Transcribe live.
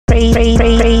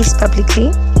praise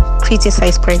publicly,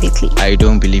 criticize privately. I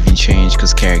don't believe in change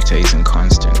because character isn't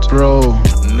constant. Bro,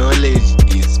 knowledge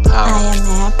is power. I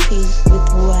am happy with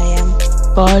who I am.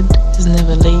 God is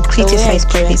never late. Criticize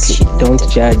privately. don't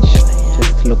judge,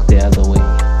 just look the other way.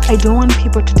 I don't want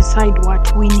people to decide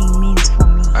what winning means for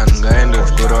me.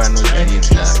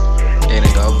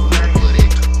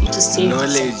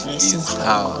 Knowledge is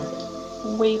power.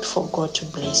 Wait for God to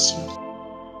bless you.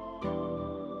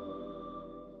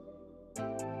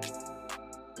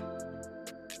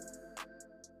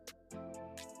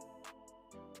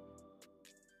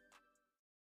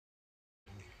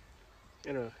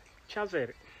 You know,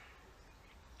 Chavere.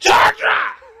 What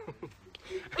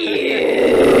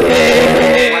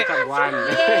a one.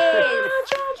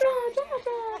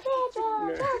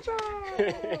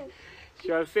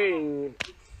 She was saying,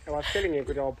 I was telling her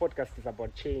that our podcast is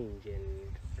about change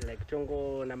and like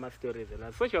Tongo Nama stories.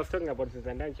 And so she was talking about this,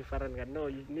 and then she found out, no,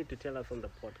 you need to tell us on the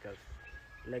podcast.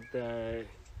 Like the.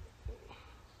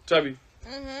 Chabi,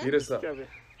 here is that. Chabi.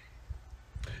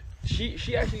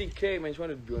 She actually came and she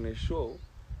wanted to be on a show,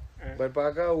 but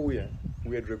Baka we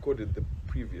had recorded the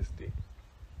previous day.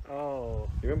 Oh.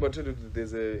 Remember, I told you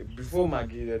there's a before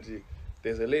Maggie that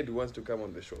there's a lady who wants to come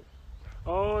on the show.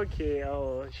 Okay.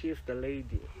 Oh, she's the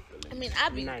lady. I mean,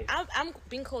 I'm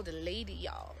being called a lady,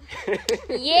 y'all.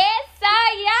 Yes,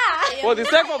 I am. For the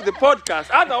sake of the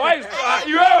podcast, otherwise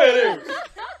you are within.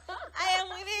 I am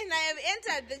within. I have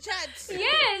entered the chat.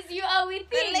 Yes, you are within.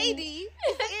 The lady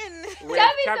is in. We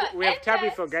have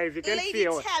Tabby, so guys, you can Lady see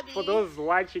her. Tabby. For those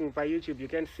watching by YouTube, you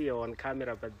can see her on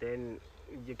camera, but then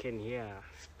you can hear her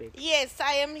speak. Yes,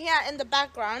 I am here in the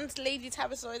background. Lady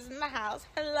Tabaso is in the house.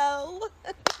 Hello.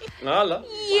 Nala.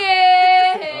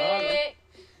 Yeah.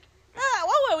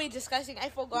 What were we discussing? I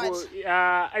forgot. Well,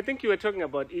 I think you were talking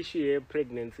about issue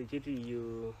pregnancy. Kitty,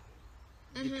 you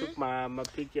took my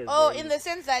pictures. Oh, in the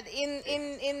sense that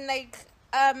in like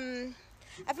I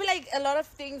feel like a lot of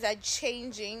things are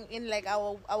changing in like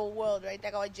our world, right?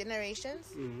 Like our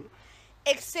generations.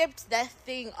 Except that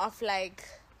thing of like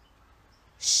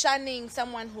shunning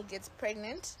someone who gets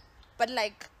pregnant, but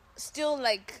like still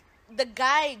like the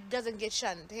guy doesn't get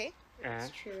shunned, hey?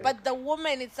 That's true. But the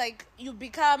woman, it's like you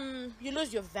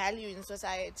lose your value in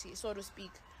society, so to speak.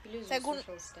 You lose your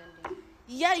social standing.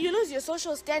 Yeah, you lose your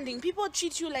social standing. People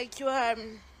treat you like you're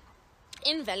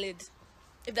invalid,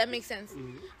 if that makes sense,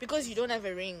 because you don't have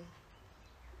a ring.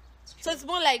 So it's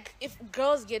more like if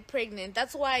girls get pregnant,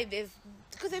 that's why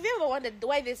because have you ever wondered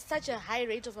why there's such a high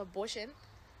rate of abortion,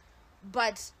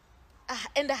 but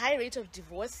and a high rate of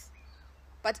divorce,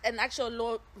 but an actual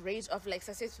low rate of like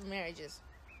successful marriages?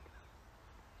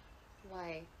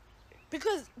 Why?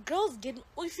 Because girls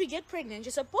if you get pregnant,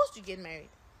 you're supposed to get married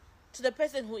to the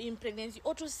person who impregnates you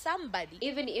or to somebody.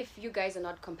 Even if you guys are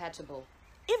not compatible.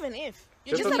 Even if.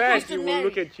 You're the just supposed society to will marry.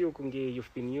 look at you, Kunge,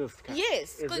 you've been used.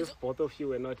 Yes. As if both of you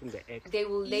were not in the act. They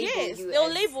will label you they'll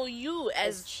label you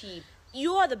as cheap.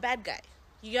 You are the bad guy.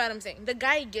 You get what I'm saying? The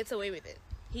guy gets away with it.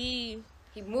 He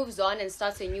moves on and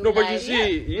starts a new life. life. But you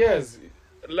see, yes,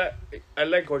 I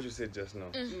like what you said just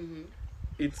now.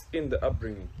 It's in the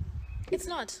upbringing. It's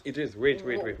not. It is. Wait.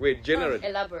 Generally.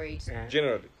 Elaborate.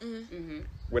 Generally.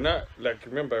 When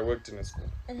remember I worked in a school.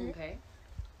 Okay.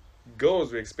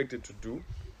 Girls were expected to do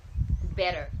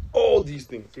better. All these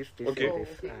things. Okay.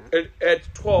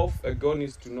 At 12, a girl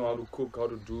needs to know how to cook, how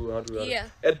to do. Yeah.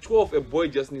 At 12, a boy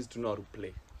just needs to know how to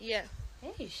play. Yeah.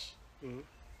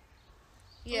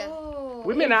 Yeah. Oh,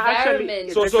 women are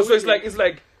actually. So it's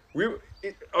like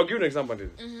I'll give you an example.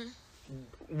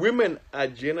 Women are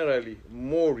generally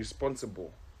more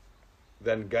responsible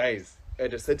than guys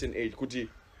at a certain age.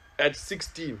 At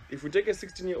 16, if we take a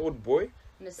 16-year-old boy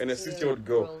and a 16-year-old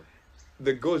girl,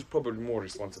 the girl is probably more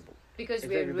responsible. Because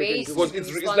we're raised because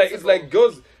it's like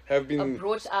girls have been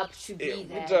brought up to be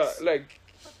that. Like.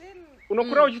 It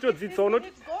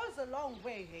goes a long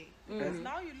way, hey. Because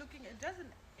now you're looking, it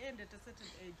doesn't end at a certain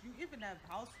age. You even have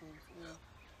households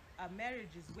or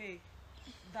marriages where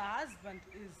the husband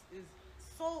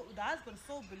so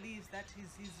believes that his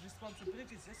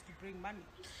responsibility is just to bring money.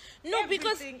 No,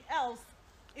 because everything else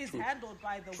is handled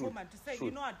by the woman to say,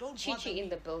 you know, I don't want in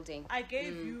the building. I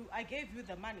gave you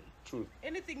the money. True.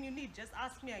 Anything you need, just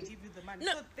ask me. I give you the money.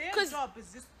 No, so their job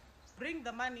is just bring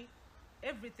the money.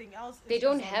 Everything else. They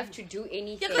don't have to do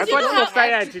anything. That's what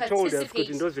society told us.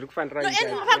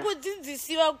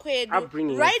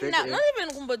 Upbringing, right now, not even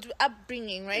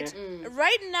upbringing, right?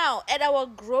 Right now, at our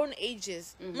grown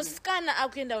ages, muskana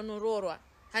akenda unororwa.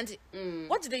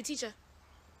 What did they teach her?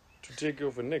 To take care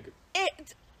of a nigga.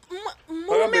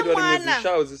 Murume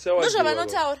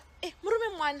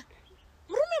mwana.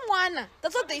 Murume mwana.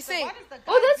 That's what they say.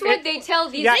 Oh, that's what they tell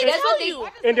these. Yeah, That's what tell they. you.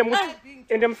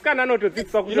 And them scan not to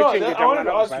this You know, I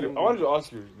wanted to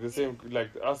ask you the same,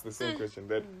 ask the same question.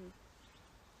 That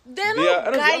They're they are-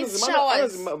 not guys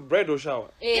showers. bridal shower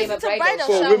It's a bridal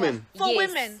for shower. women. For Yes.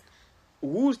 women.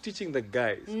 Who's teaching the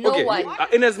guys? No okay, one.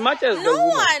 In as much as the No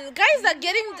woman, one. Guys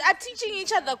are teaching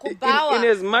each other kubawa. in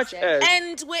as much as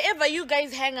And wherever you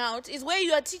guys hang out is where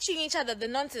you are teaching each other the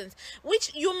nonsense,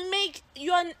 which you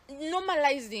are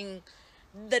normalizing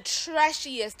the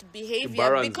trashiest behavior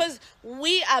Chibaranzi. because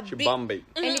we are big. Chibambe.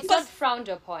 And it's not frowned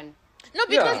upon. No,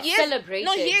 because Yeah. Celebrated.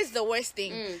 No, here's the worst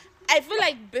thing. I feel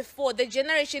like before the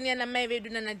generation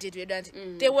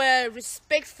they were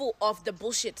respectful of the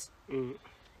bullshit.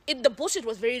 The bullshit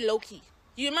was very low key.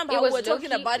 You remember It how we was were talking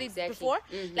low-key, about it exactly. before?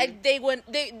 Mhm. Like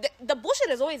the bullshit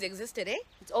has always existed, eh?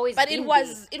 It's always But been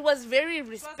it was very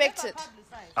respected.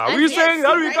 Are we saying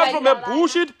that we come from a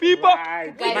bullshit people?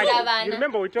 Right. Kugarirabana. You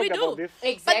remember we talked We do. about this?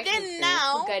 Exactly. But then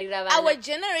now, Kugarirabana. our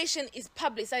generation is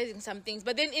publicizing some things.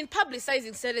 But then in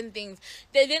publicizing certain things,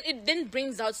 it then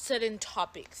brings out certain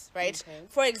topics, right? Okay.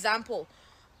 For example,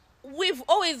 we've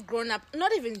always grown up,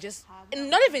 not even just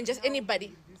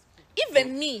anybody.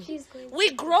 Even me,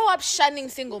 we grow up shunning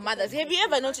single mothers. Have you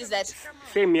ever noticed that?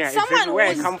 Same here. Someone Exactly where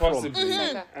I who's- come from. Possibly.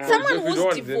 Someone If you who's don't,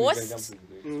 then you can divorced,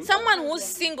 come to someone who's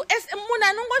single,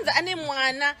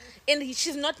 and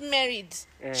she's not married.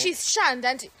 She's shunned,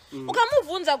 and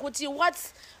ukamuvunza kuti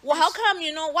how come,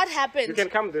 what happened? You can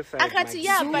come this side. Akati,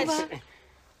 Mike.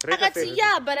 but I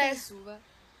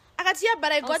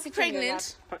got sit on your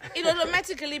pregnant. It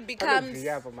automatically becomes.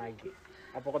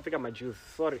 Apo kapika majuice.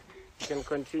 Sorry. You can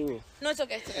continue. No, it's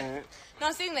okay. It's okay. No,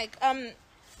 I'm saying like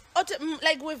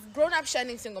we've grown up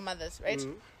shunning single mothers, right?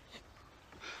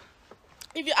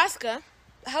 If you ask her,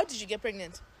 how did you get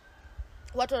pregnant?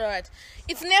 What?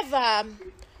 It's never.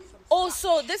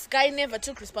 Also, this guy never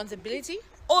took responsibility.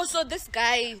 Also, it's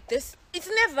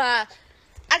never.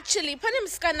 Actually,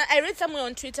 I read somewhere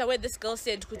on Twitter where this girl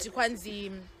said, "Kuti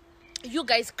Kwanzi, you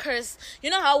guys curse." You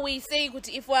know how we say,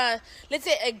 "Kuti, if let's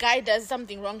say a guy does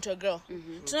something wrong to a girl, do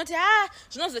you know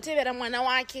mwana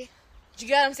wake?" Do you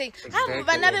get what I'm saying?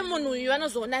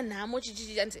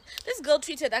 This girl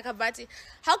tweeted Akabati,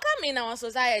 how come in our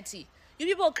society you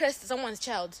people curse someone's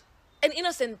child, an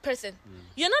innocent person?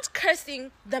 You're not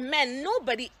cursing the man.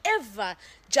 Nobody ever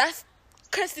just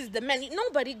curses the man.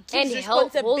 Nobody gives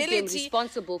responsibility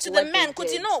responsible to for the what man. they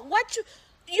Because did.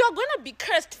 you're gonna be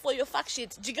cursed for your fuck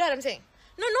shit. Do you get what I'm saying?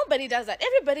 No, nobody does that.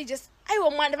 Everybody just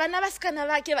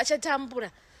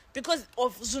because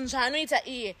of zunzanoita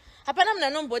iye. Hapana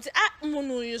mnanomboti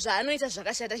munhu uyu zvaanoita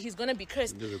zvakashata, he's gonna be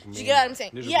cursed. Do you get what I'm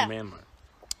saying? Yeah.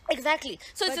 Exactly.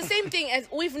 So it's the same thing as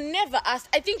we've never asked.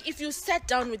 I think if you sat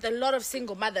down with a lot of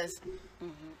single mothers,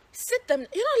 sit them,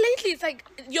 lately it's like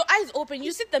your eyes open,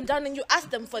 you sit them down and you ask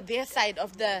them for their side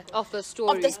of the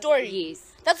story. Yes.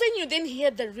 That's when you then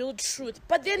hear the real truth.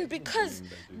 But then because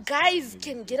guys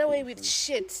can get away with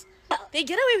shit, they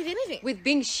get away with anything. With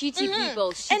being shitty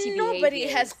people, shitty and nobody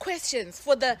behaviors. has questions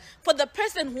for the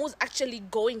person who's actually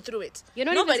going through it. You're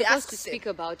not Nobody even supposed asks to speak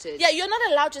about it. Yeah, you're not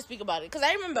allowed to speak about it. Because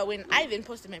I remember when Ivan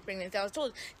posted my pregnancy, I was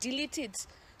told, delete it.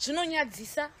 It's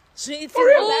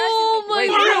Oh my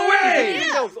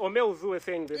Females or males who were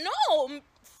saying this? No,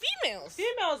 females.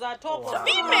 Females are top.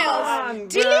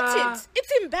 Females, delete it.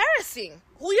 It's embarrassing.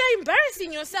 You're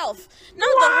embarrassing yourself. Now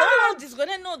the whole world is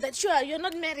gonna know that you're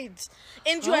not married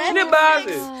and you are having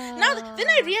sex. Now then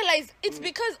I realized it's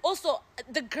because also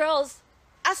the girls,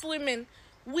 us women,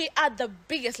 we are the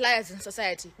biggest liars in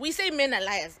society. We say men are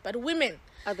liars, but women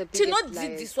are the biggest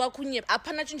liars.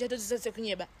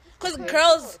 Because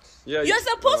girls, Yeah, you're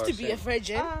supposed to are be saying. a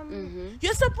virgin.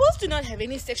 You're supposed to not have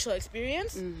any sexual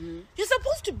experience. You're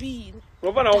supposed to be.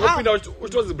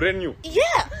 Which was brand new.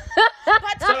 Yeah.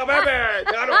 But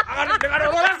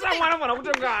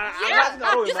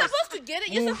you're supposed to get it.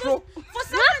 You're supposed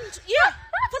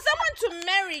for someone to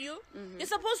marry you, you're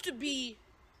supposed to be,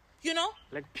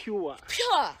 like pure.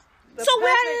 So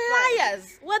we're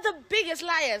liars. We're the biggest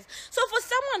liars. So for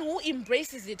someone who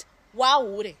embraces it,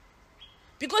 wow,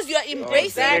 because you are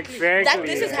embracing that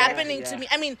this is happening to me.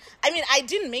 I mean, I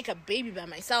didn't make a baby by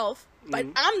myself, but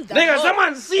I'm the Nigga, one.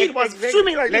 someone's seed was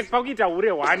swimming like this. Pakita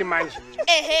ure wani manje.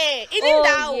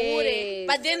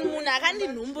 But then Munagandi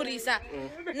Numburisa.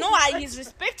 No, he's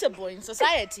respectable in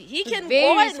society. He can Very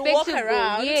go and walk respectable.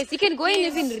 around. Yes, he can go and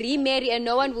even remarry and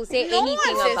no one will say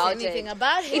anything about it.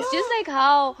 About him. It's just like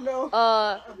how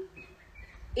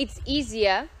it's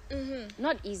easier,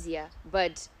 not easier,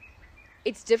 but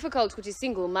it's difficult kuti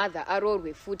single mother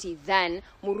arorwe futi than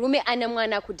murume ane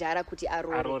mwana kudhara kuti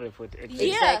arore.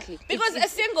 Exactly. Because a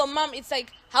single mom, it's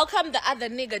like, how come the other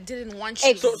nigga didn't want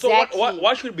you? Exactly. So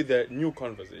what should be the new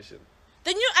conversation?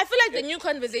 I feel like the new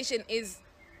conversation is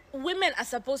women are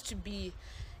supposed to be,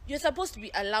 you're supposed to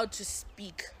be allowed to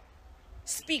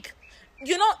speak.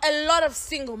 You know, a lot of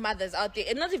single mothers out there,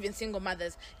 and not even single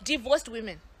mothers, divorced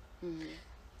women.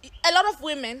 A lot of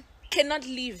women cannot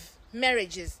leave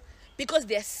marriages because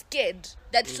they're scared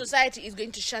that society is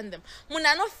going to shun them.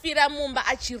 Munano fira mumba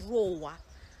achirowa,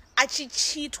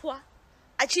 achichitwa.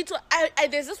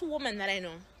 There's this woman that I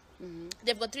know.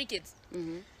 They've got 3 kids.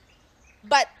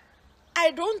 But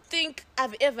I don't think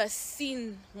I've ever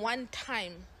seen one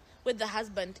time where the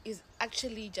husband is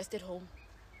actually just at home.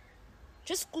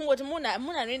 Just kungoti muna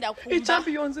nenda kumba.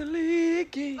 Champions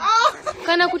League.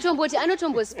 Kana kutomboti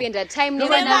anotombospenda time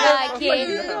nevana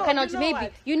vake. Cannot maybe.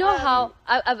 You know how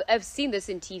I've seen this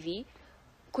in TV.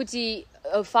 Kuti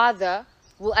a father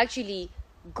will actually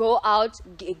go out,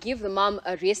 give the mom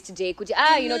a rest day. Kuti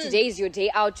you know, today is your day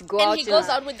out to go out. And he goes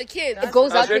out with the kids.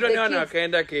 Goes out with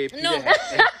the kids. No. No.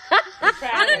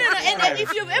 And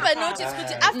if you've ever noticed,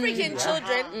 African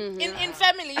children, in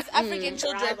families, African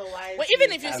children, well,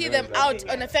 even if you see them out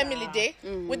on a family day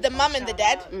with the mom and the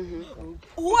dad,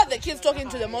 who are the kids talking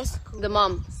to the most? The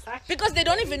mom. Because they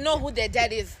don't even know who their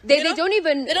dad is. They don't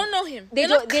even... They don't know him. They're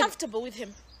not comfortable with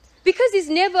him. Because he's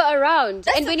never around.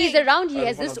 And when he's around, he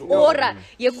has this aura.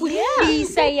 But look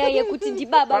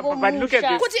at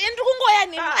this.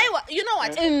 You know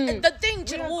what? The thing,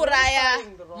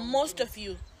 most of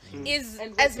you, is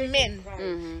as men,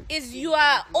 is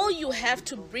all you have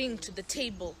to bring to the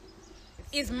table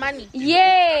is money.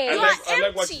 Yeah. You are I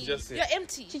like what empty. you just said. You're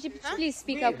empty. Chichi, please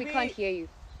speak up. We can't hear you.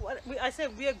 I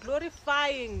said we are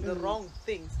glorifying the wrong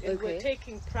things, and we're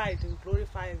taking pride in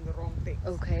glorifying the wrong things.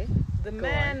 Okay. The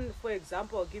man, for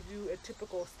example, I'll give you a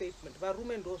typical statement.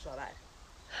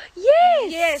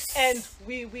 Yes. And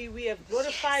we have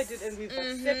glorified it and we've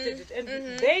accepted it, and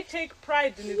they take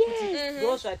pride in it.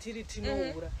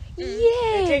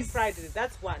 They take pride in it.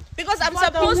 That's one. Because I'm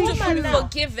supposed to be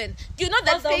forgiven. You know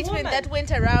that statement that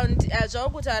went around,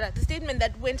 the statement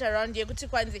that went around Yeguti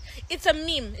Kwanzi. It's a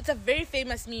meme. It's a very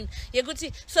famous meme.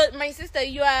 Yeguti. So my sister,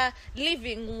 you are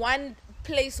leaving one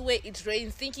place where it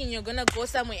rains, thinking you're gonna go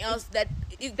somewhere else that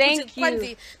is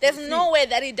Kwanzi. There's nowhere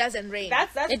that it doesn't rain.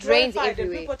 That's it rains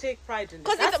everywhere. People take pride in it.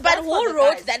 But who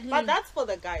wrote that meme? But that's for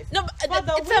the guys. No, but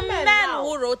it's a man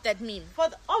who wrote that meme.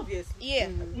 Obviously,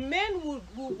 men who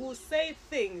say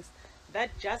things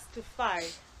that justify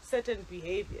certain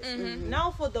behaviors. Now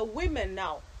for the women,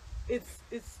 it's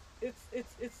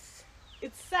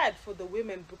sad for the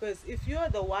women, because if you're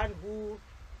the one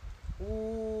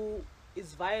who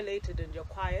is violated and you're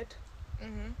quiet,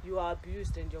 you are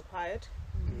abused and you're quiet,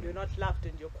 you're not loved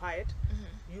and you're quiet,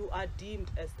 you are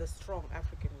deemed as the strong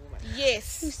African woman.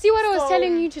 Yes. You see what I was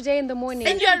telling you today in the morning?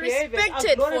 And you're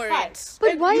respected for it.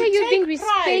 But why are you being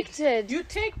respected? You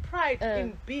take pride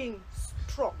in being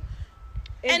strong.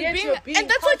 And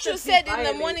that's what you said in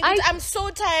the morning. I'm so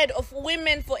tired of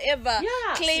women forever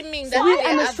claiming that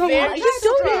I'm a strong woman.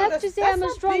 You don't have to say I'm a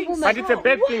strong woman. But it's a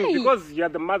bad thing, because you're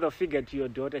the mother figure to your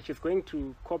daughter. She's going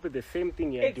to copy the same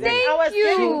thing you're doing. Thank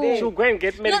you. She'll go and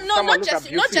get married to someone who's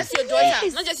abusive. Not just your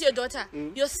daughter. Not just your daughter.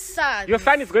 Your son. Your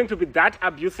son is going to be that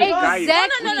abusive guy.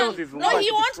 No,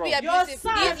 he won't be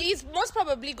abusive. He's most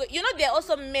probably good. You know, there are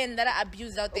also men that are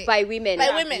abused out there. By women.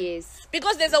 Yes.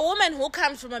 Because there's a woman who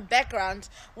comes from a background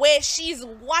where she's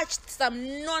watched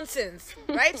some nonsense,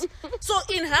 right? So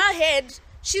in her head,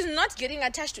 she's not getting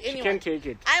attached to anyone. She can't take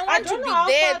it. I want to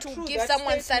be there to give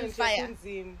someone sunfire.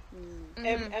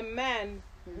 A man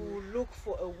who look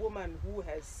for a woman who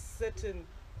has certain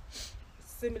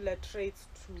similar traits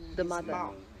to the his mother,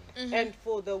 mom. And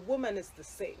for the woman, it's the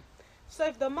same. So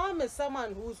if the mom is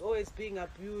someone who's always being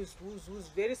abused, who's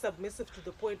very submissive to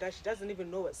the point that she doesn't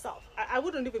even know herself, I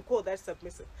wouldn't even call that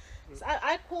submissive. So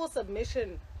I call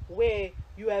submission where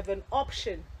you have an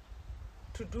option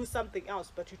to do something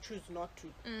else, but you choose not to.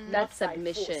 That's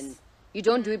submission. You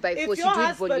don't do it by force, you do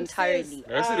it voluntarily.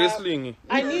 That's wrestling.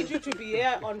 I need you to be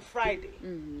here on Friday.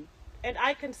 And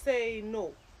I can say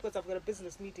no, because I've got a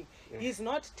business meeting. He's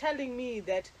not telling me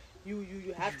that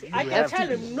you have to. I can tell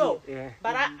him no,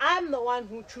 but I'm the one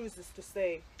who chooses to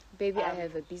say, baby, I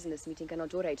have a business meeting. Cannot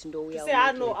do right. Say,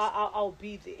 I know, I'll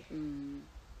be there.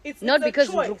 It's not because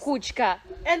Rukuchka.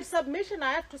 And submission,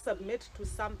 I have to submit to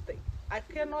something. I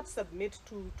cannot submit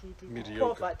to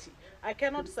poverty. I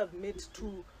cannot submit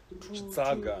to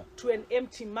to an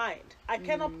empty mind. I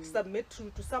cannot submit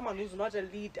to someone who's not a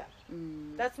leader.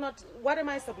 That's not, what am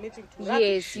I submitting to? Rubbish.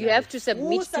 Yes, you have to submit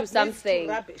Who to submits something.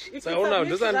 To rubbish? If So, you no, submit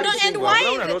this to is- rubbish, And No, why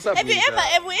no, no, is it,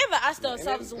 have we ever asked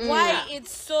ourselves why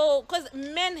it's so, because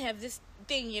men have this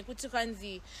thing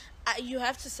you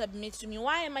have to submit to me.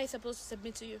 Why am I supposed to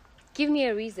submit to you? Give me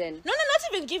a reason. No,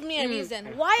 not even give me a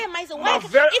reason. Why am I so? Why,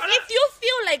 very- if you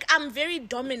feel like I'm very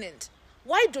dominant,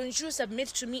 why don't you submit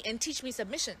to me and teach me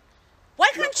submission? Why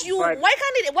can't you? but- Why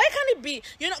can't it be?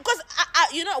 Because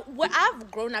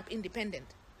I've grown up independent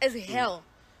as hell.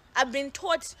 I've been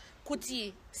taught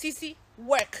kuti sisi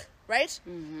work, right?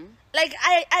 Like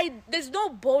I there's no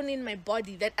bone in my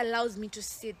body that allows me to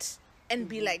sit and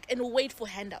be like and wait for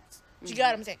handouts. Do you get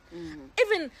what I'm saying?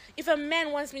 Even if a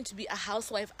man wants me to be a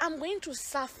housewife, I'm going to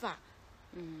suffer.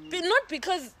 But not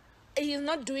because he's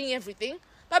not doing everything,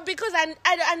 but because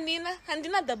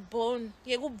andina the bone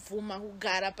yekubvuma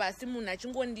kugara pasi munhu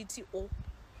achingonditi oh.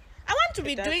 I want to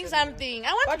be doing something.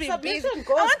 I want but to be busy. submission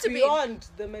goes I want to beyond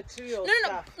the material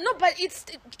stuff. No, but it's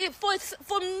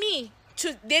for me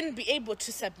to then be able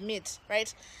to submit,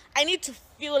 right? I need to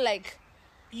feel like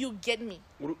you get me.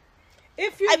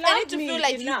 If you I love need to me feel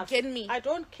like enough, you get me. I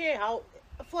don't care how.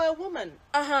 For a woman,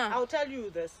 I'll tell you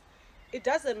this: it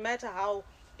doesn't matter how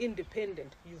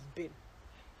independent you've been.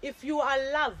 If you are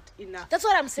loved enough, that's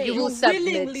what I'm saying. You will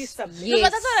willingly submit. submit. Yes. No,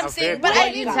 but that's what I'm saying. But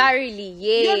I voluntarily,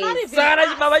 yes. You're not even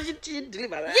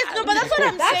yes, no, but that's what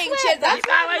I'm saying, Chet. That's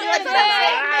what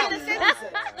I'm saying.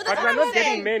 But we're not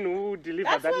getting men who deliver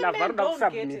That's that why love. men We're not don't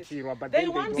get it. submitting, but They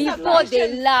then want they don't Before love.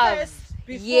 they love. First,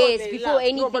 before Yes, they before love.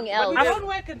 anything But else. we don't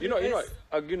work and You know, reverse.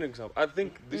 I'll give you an example. I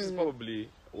think this is probably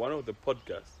one of the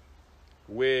podcasts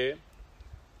where,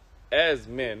 as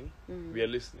men, we are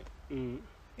listening.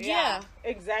 Yeah,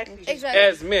 exactly.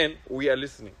 As men, we are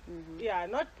listening. Yeah,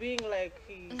 not being like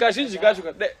Kazhinji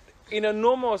kacho, in a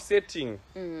normal setting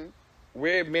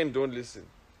where men don't listen.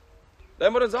 You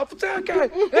get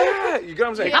what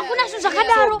I'm saying? Hakuna zvinhu So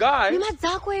zvakadaro. guys, Nyama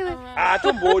dzako iwe.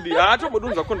 atombodi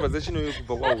unza conversation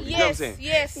yoyekubva kwawo. You get what I'm saying?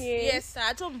 yes.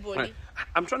 Atombody.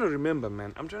 I'm trying to remember,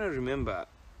 man. I'm trying to remember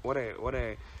what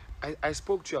I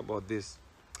spoke to you about this.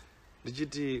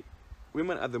 Digiti,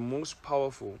 women are the most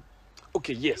powerful.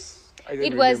 Okay, yes. I It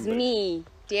then was remembered. me,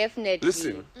 definitely.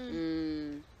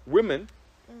 Listen, women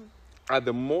are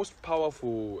the most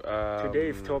powerful.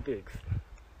 Today's topics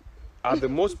are the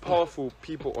most powerful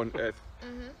people on earth,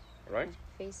 right?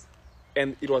 Face.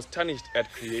 And it was tarnished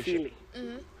at creation,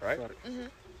 feeling. right? Sorry.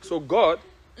 So God,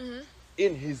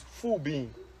 in His full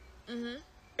being,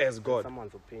 as God,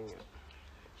 Someone's opinion.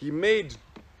 He made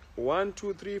 1,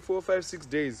 2, 3, 4, 5, 6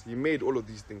 days. He made all of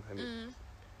these things.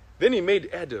 Then He made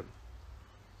Adam.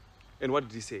 And what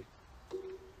did He say?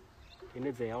 He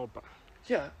needs a helper.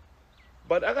 Yeah,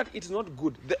 but I got it's not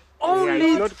good. The it's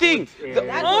only not thing, good. the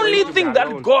Yeah, only yeah. thing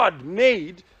that God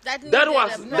made That that needed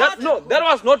was a that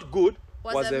was not good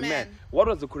Was was a a man. man. What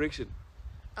was the correction?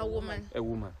 A woman. A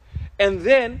woman. And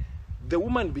then the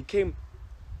woman became.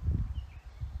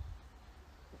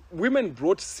 Women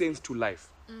brought sense to life.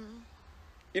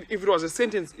 If it was a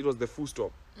sentence, it was the full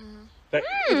stop. Like,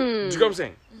 do you get what I'm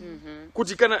saying?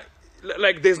 Kuti kana,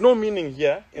 like there's no meaning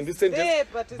here in this sentence, there,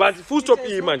 but, but full stop it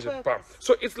has no imagine. purpose.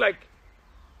 So it's like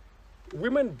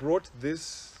women brought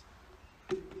this,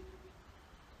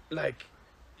 like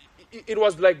it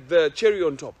was like the cherry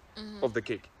on top of the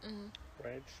cake,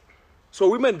 Right. so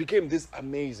women became this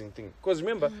amazing thing. Because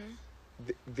remember,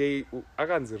 they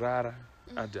akanzirara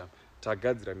Adam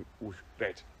tagadzira uyu.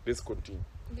 Right, let's continue.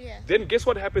 Yeah. Then guess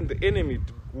what happened? The enemy,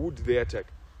 who did they attack?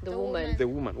 The woman. The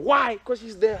woman. Why? Because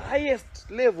she's the highest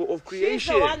level of she's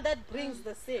creation. the one that brings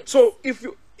the sin. So if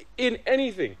you, in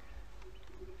anything,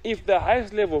 if the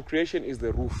highest level of creation is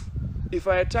the roof, if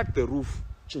I attack the roof,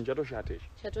 chinjato shatesh.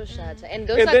 Chatoshata. And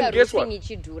those And are then guess what?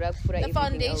 ichidhura kupfuura The everything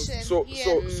foundation.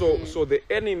 else. So the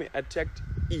enemy attacked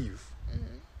Eve,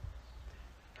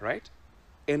 right?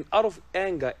 And out of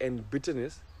anger and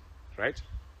bitterness, right?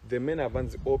 The men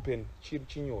avance open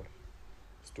chinyora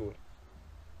story.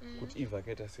 Kuti Eve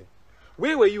akaita sei.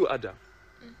 Where were you, Adam?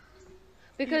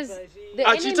 Because the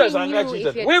Achita enemy zvanga knew achita.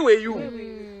 if you're- Where were you?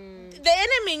 The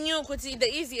enemy knew Kuti, the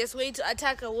easiest way to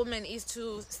attack a woman is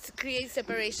to create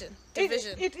separation,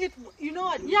 division. It you know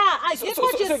what? Yeah, I get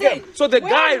what you're again, saying. so the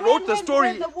When- guy when- wrote the when- story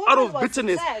when the woman out of was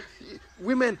bitterness. attacked,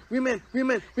 Women. Yeah.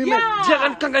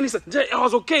 I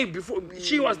was okay before.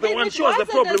 She was the one. it She was the wasn't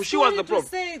problem. a She was story the to problem.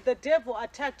 say the devil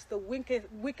attacked the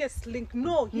weakest link.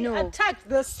 No, he No. attacked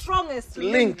the strongest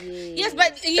Link. Yes,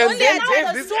 but he And only then had gave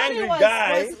the this story angry was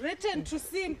guy. written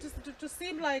to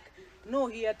seem like No,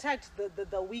 he attacked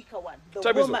the weaker one, the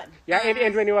Chabiso. woman. Yeah,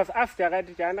 and when he was asked, the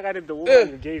woman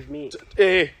you gave me.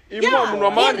 He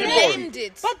blamed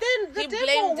it. But then the He devil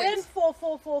blamed went it. for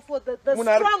the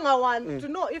Munar- stronger one to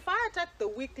know if I attack the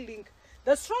weak link,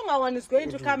 the stronger one is going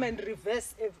to come and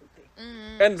reverse everything.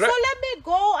 And So let me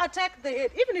go attack the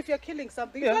head. Even if you're killing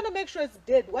something, you Yeah. want to make sure it's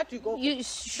dead. What do you go for? You The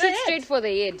shoot head. straight for the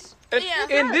head.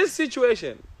 in this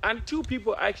situation, until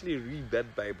people actually read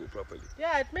that Bible properly,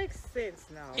 Yeah, it makes sense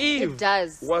now. Eve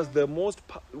does. was the most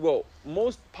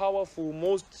powerful,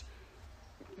 most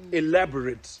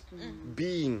elaborate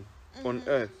being on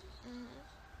earth.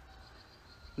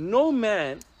 No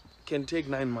man can take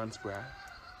 9 months, bruh.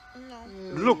 No.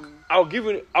 Look, I'll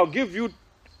give you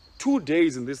 2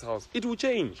 days in this house. It will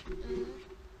change.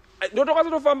 Don't talk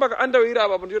about the underwear,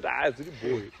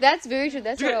 boy. That's very true.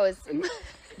 That's what I was.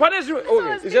 But it's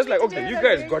just like, okay, you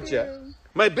guys got here.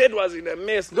 My bed was in a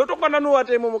mess. Don't talk about no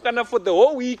time for the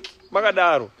whole week.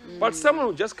 But someone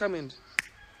will just come in.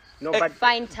 No, but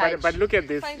Fine touch. but look at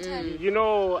this. Fine touch. You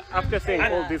know, after saying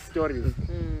all these stories,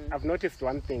 I've noticed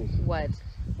one thing. What?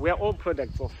 We are all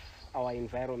products of our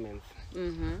environments.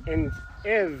 Mm-hmm. And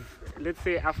as, let's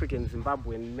say, African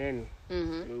Zimbabwean men,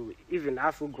 Mm-hmm. even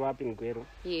us who grew up in Gweru,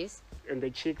 Yes. and the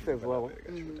chicks as well.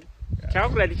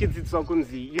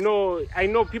 You know, I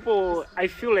know people, I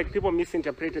feel like people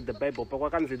misinterpreted the Bible, but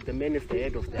what comes is the man is the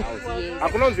head of the house.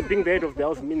 Akunonzi being the head of the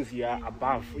house means you are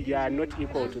above, you are not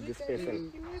equal to this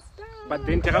person. But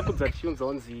then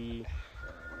Takakudzachunzonzi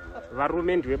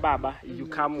Varumen Baba, you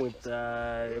come with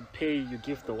pay, you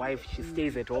give the wife, she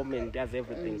stays at home and does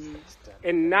everything.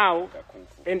 And now,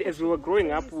 and as we were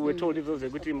growing up, we were told it was a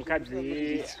good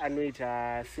mukadzi,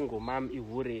 anuita single mom,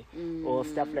 ihure, or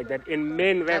stuff like that. And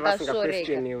men were asking a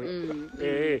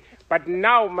question. But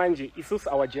now, Manji, it's just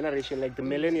our generation, like the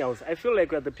millennials. I feel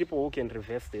like we're the people who can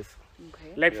reverse this.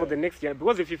 Okay. Like for the next year,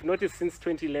 because if you've noticed since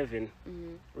 2011,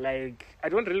 like I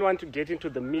don't really want to get into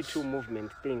the Me Too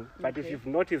movement thing, but if you've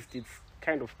noticed, it's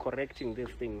kind of correcting these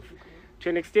things. To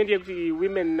an extent,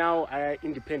 women now are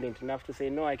independent enough to say,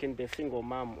 no, I can be a single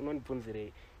mom.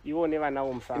 You will never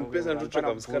know In person to check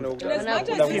up, scan out. that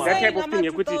type of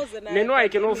thing. No, I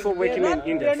can also work in an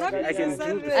industry. I can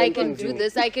do this. I can do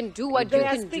this. I can do what you They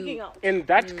are can speaking do. out. And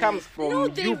that comes from No,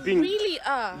 they you being really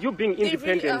are. you being They really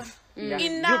independent. are. Yeah.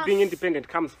 You Enough. being independent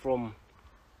comes from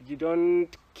you don't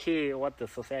care what the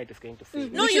society is going to say.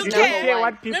 No, you don't care. care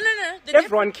what people. No. The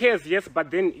Everyone cares, yes, but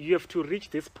then you have to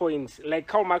reach this point, like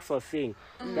Karl Marx was saying,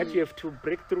 that you have to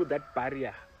break through that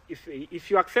barrier. If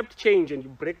you accept change and you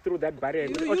break through that barrier,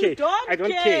 okay, I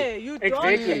don't care. You don't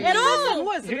Exactly. care. Everyone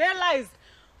who has realized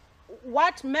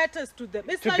what matters to them.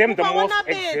 It's To like them the most, ukaona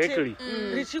bete, exactly.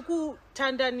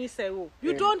 richikutandanisa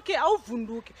you don't care,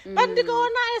 auvhunduki. But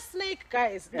ndikaona a snake,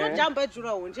 guys, don't jump at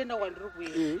jurawo njenda wandiri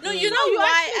kuenda. No, you know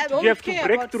why? Don't You have to care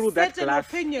break about through that certain glass.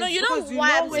 opinions No, you know because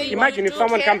why I'm where saying you Imagine you if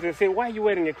someone don't comes care. and say, "Why are you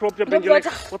wearing a crop top?" and you're like,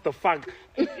 "What the fuck?"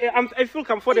 I feel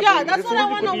comfortable. Yeah, in that's this what I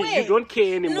world wanna because wear. you don't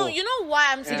care anymore. No, you know why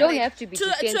I'm saying don't like, have to be to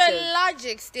a defensive. large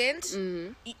extent.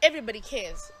 Everybody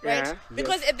cares, right? Yeah,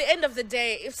 Because at the end of the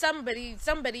day, if somebody,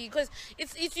 because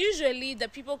it's usually the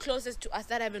people closest to us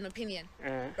that have an opinion,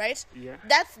 right? Yeah.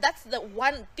 That's the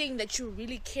one thing that you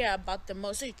really care about the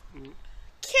most. So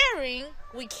caring,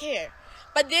 we care,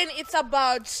 but then it's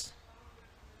about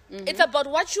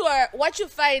what you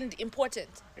find important,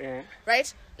 Yeah.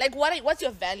 right? Like what's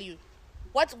your value?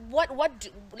 What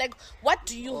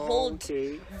do you hold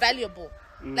Okay. valuable?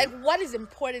 Like what is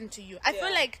important to you? I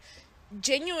feel like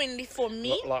genuinely for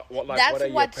me, Like that's what are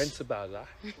your what. principles?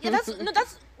 Yeah, that's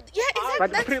exactly.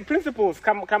 But That's, principles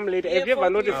come later. Have you ever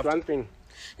noticed one thing?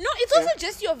 no, it's also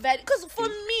just your value. Because for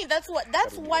me, that's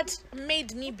what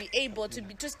made me be able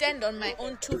to stand on my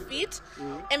own 2 feet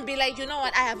and be like, you know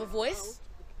what, I have a voice,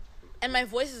 and my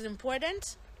voice is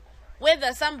important.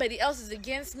 Whether somebody else is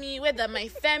against me, whether my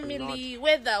family,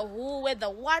 whether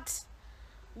what.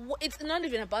 It's not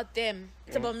even about them.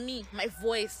 It's about me, my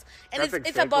voice, and That's it's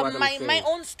exactly about what I'm my saying.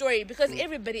 own story, because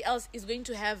everybody else is going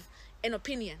to have an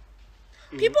opinion.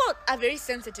 People are very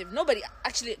sensitive. Nobody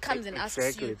actually comes and asks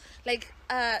Exactly. you, like,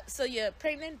 so you're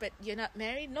pregnant but you're not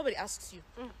married. Nobody asks you.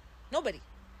 Nobody.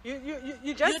 You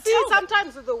You just see tell them.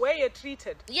 sometimes with the way you're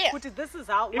treated. Yeah. Kuti, this is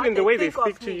how Even what the way they think of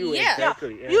speak to me. you. Yeah.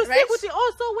 Exactly. Yeah. You Right? say, Kuti,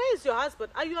 oh, so where's your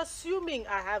husband? Are you assuming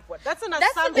I have one? That's an That's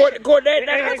assumption. the- Oh,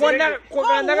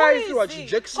 who is he?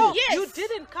 Jackson. Oh, Yes. you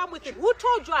didn't come with it. Who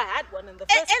told you I had one in the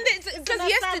first And place? it's It's because an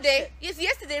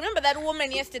yesterday, remember that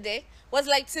woman yesterday was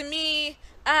like to me,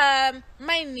 my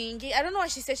ningi. I don't know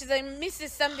what she said. She's like Mrs.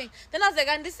 something. Then I was like,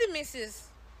 and this is Mrs.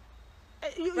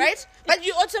 Right? But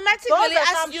you automatically Those assume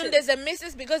assumptions. there's a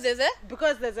Mrs. because there's a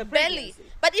Because there's a belly. pregnancy.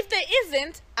 But if there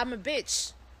isn't, I'm a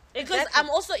bitch. because I'm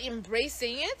also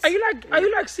embracing it. Are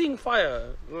you like seeing fire?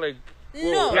 Like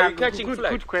no, are you catching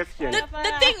flag? Good question. The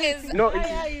thing is, no,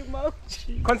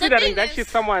 considering that she's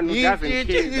someone who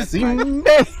doesn't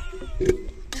care.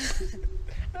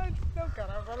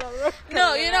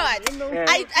 No, you know what?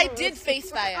 I did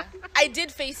face fire. I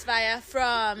did face fire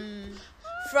from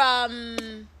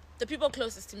the people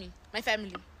closest to me, my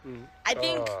family. I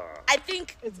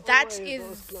think that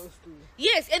is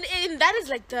yes, and that is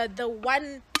like the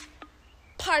one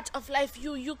part of life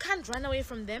you can't run away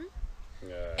from them.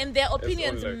 Yeah, and their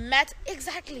opinions matter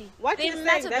exactly. What they you're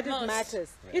matter saying that the most. it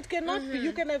matters. It cannot be.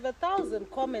 You can have 1,000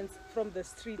 comments from the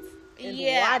streets and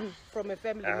Yeah. one from a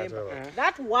family member.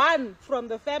 That one from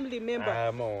the family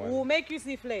member will make you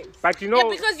see flames. But you know, Yeah,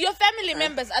 because your family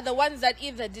members are the ones that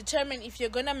either determine if you're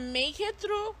gonna make it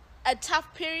through a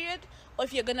tough period or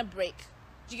if you're gonna break.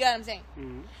 Do you get what I'm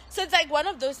saying? So it's like one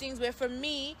of those things where for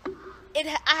me,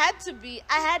 I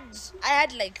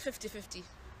had like 50-50.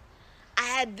 I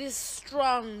had this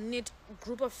strong knit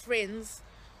group of friends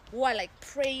who are like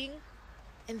praying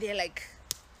and they're like,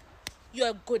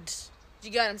 you're good. Do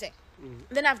you get what I'm saying?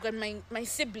 Then I've got my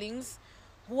siblings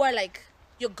who are like,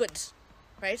 you're good,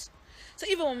 right? So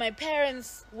even when my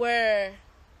parents were,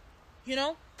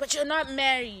 but you're not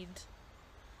married,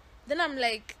 then I'm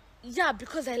like, yeah,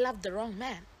 because I love the wrong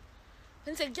man.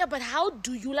 Then it's like, yeah, but how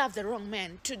do you love the wrong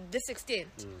man to this extent?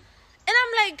 And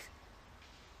I'm like,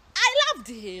 I loved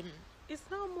him. It's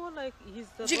now more like he's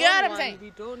the Do you get what I'm wrong saying? one. We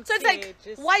don't So it's care, like,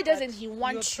 just why that doesn't he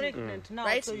want you're you? pregnant now,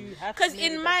 Right? so you have to Because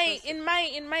marry in that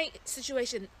person. my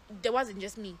situation, there wasn't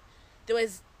just me. There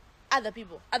was other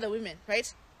people, other women,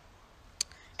 right?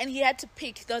 And he had to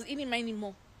pick. There was any miny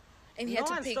more, and he No had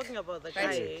to one's pick. talking about the right?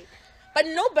 guy. But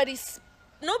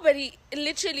nobody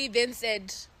literally then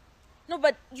said, no,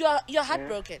 but you're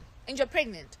heartbroken and you're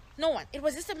pregnant. No one. It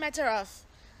was just a matter of,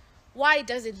 why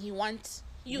doesn't he want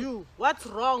you? What's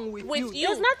wrong with you? you?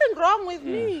 There's nothing wrong with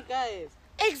me, guys.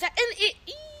 Exactly.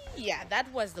 And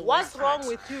that was the What's worst part. wrong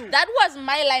with you? That was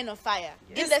my line of fire.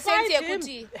 In the sense, Despite him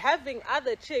Kuti, having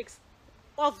other chicks,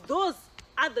 of those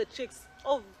other chicks,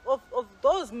 of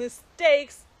those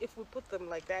mistakes, if we put them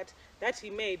like that he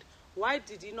made, why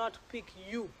did he not pick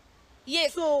you?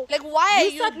 Yes. So like, why are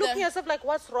you you start the- looking at yourself like,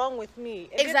 what's wrong with me?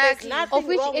 And if Exactly. there's nothing Of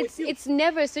which wrong with you. it's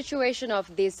never a situation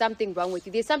of there's something wrong with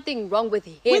you. There's something wrong with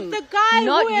him. With the guy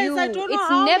not who is, you. I don't know It's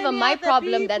how never many my other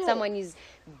problem that people. someone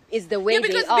is the way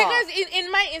because they are.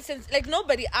 in my instance, like,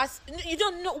 nobody asked. You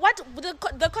don't know what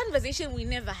the conversation we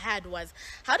never had was,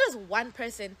 how does one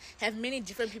person have many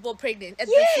different people pregnant at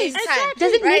the same time?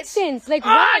 Does it right? make sense? Like,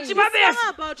 why?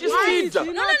 About Just why feed did her.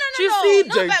 you No, not-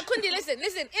 but Kundi, listen.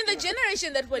 In the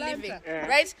generation that we're living,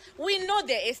 right? We know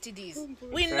their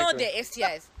STDs. We know their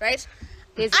STIs, right?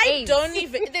 There's There's AIDS.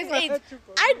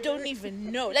 I don't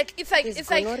even know. Like, it's like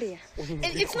gonorrhea.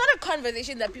 it's not a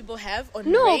conversation that people have on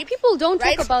No, rape. people don't talk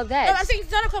right? about that. No, I'm saying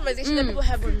it's not a conversation that people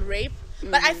have on rape.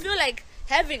 But I feel like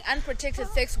having unprotected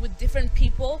sex with different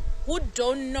people who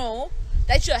don't know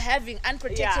that you're having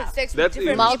unprotected sex with That's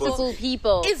different Multiple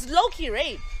people. is low-key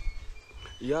rape.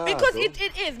 Yeah. Because bro. it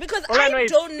is. Because All I know I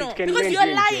is don't it know. can Because land you're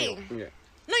you in jail. lying. Yeah.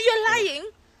 No, you're lying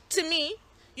to me.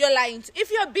 You're lying.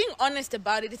 If you're being honest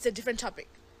about it, it's a different topic.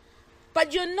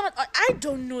 But you're not. I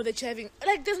don't know that you're having.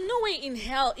 Like, there's no way in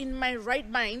hell, in my right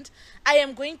mind, I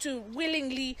am going to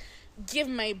willingly give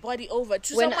my body over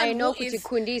to When someone I know who is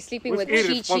Kuti Kundi is sleeping who's with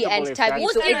Chichi irresponsible and like Tabi,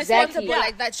 who's so irresponsible exactly.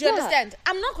 like that. You Yeah. understand?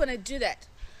 I'm not going to do that.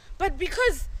 But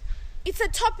because it's a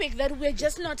topic that we're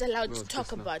just not allowed to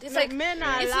talk about. It's like men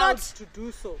are it's allowed not. to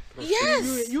do so.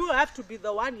 Yes. You have to be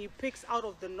the one he picks out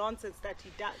of the nonsense that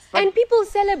he does. And people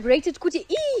celebrated Kuti.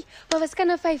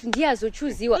 Mavaskana 5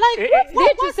 ndiyazochuziwa. Like, It's there to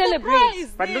what's the celebrate.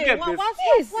 prize But look there? at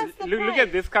this. What's the Look prize?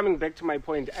 at this. Coming back to my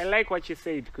point, I like what she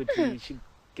said. Kuti, she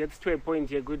gets to a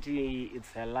point here. Kuti, it's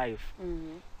her life.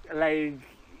 Like,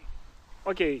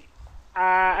 okay.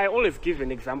 I always give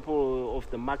an example of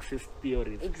the Marxist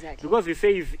theories. Exactly. Because he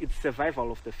says it's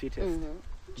survival of the fittest.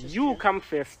 You come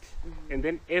first, and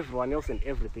then everyone else and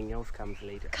everything else comes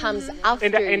later. Comes after.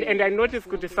 And I noticed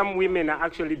that some women are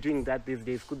actually doing that these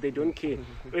days because they don't care.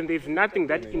 And there's nothing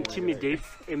that intimidates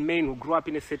a man who grew up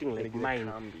in a setting like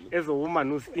mine. As a woman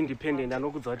who's independent, I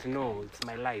know that, no, it's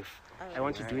my life. I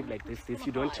want to do it like this.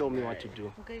 You don't tell me what to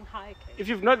do. I'm going high. If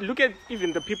you've not, look at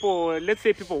even the people, let's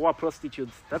say people who are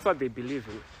prostitutes. That's what they believe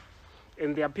in.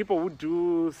 And there are people who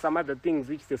do some other things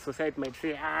which the society might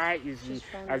say,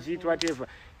 is it whatever.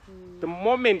 The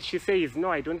moment she says, no,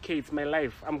 I don't care, it's my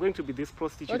life, I'm going to be this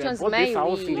prostitute, What I one's bought this my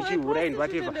house way? in the and whatever.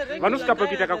 and the regular Vanusika guy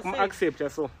pakita are the kakum same.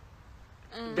 accept so.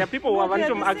 There are people who are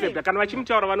accept. Can watch him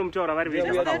tell very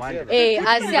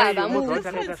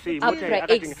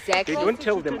exactly. They don't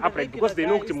tell them upright because they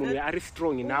know they are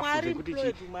strong enough. And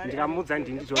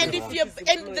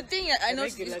the thing I know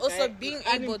is also being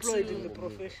able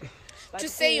to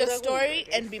say your story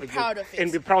and be proud of it.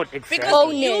 And be proud, exactly.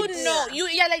 Because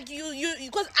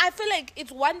because I feel like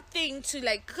it's one thing to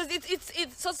because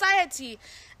it's society.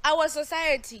 Our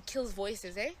society kills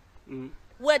voices, eh?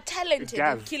 We're talented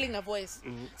in killing a voice.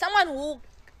 Someone who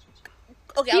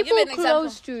I'll give you an example.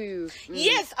 Close to you.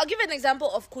 Yes, I'll give an example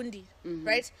of Kundi,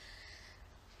 right?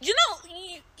 You know,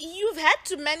 you've had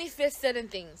to manifest certain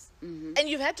things, and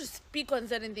you've had to speak on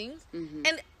certain things,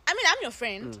 and I mean, I'm your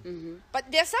friend,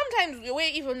 but there's sometimes where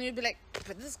even you'll be like,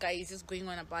 but this guy is just going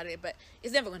on about it, but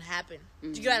it's never going to happen. Do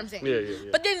you get what I'm saying? Yeah.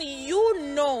 But then you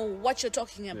know what you're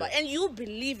talking about, and you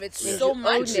believe it so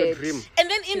much. And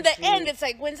then in the end, it's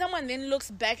like when someone then looks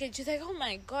back at you, it's like, oh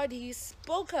my God, he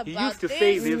spoke about this. He used to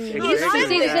say this. He used to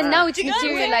say this, and now it's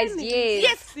materialized.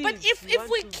 Yes, but if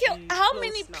we kill, how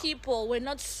many people were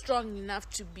not strong enough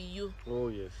to be you? Oh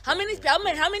yes. How many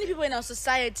people in our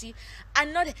society are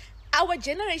not? Our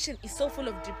generation is so full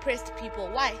of depressed people.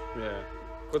 Why? Yeah.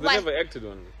 Because they never acted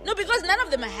on it. No, because none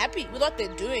of them are happy with what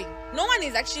they're doing. No one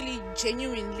is actually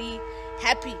genuinely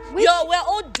happy. We're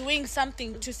all doing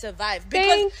something to survive.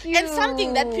 And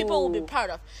something that people will be proud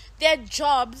of. There are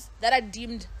jobs that are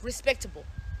deemed respectable.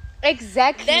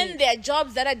 Exactly. Then there are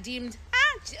jobs that are deemed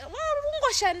exactly.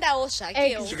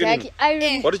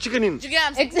 What a chicken in? Do you get what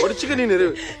I'm saying? What a chicken in?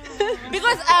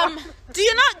 Because do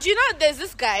you know there's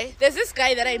this guy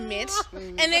that I met,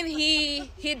 and then he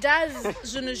does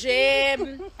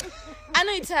Junuje I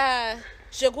know it's a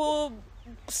Jeku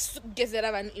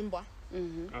Gezera van Imbwa.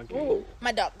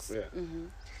 My dogs. Yeah.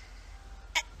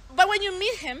 But when you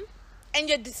meet him and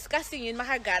you're discussing in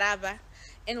Mahagarava,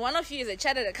 and one of you is a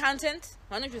chartered accountant,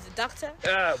 one of you is a doctor,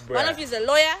 one of you is a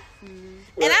lawyer, and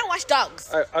I watch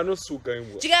dogs. I know Suka. Do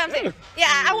you get what I'm saying? Yeah,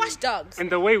 I watch dogs. And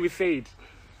the way we say it.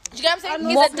 Do you get what I'm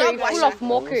saying? Mockery, He's a dog full washer. of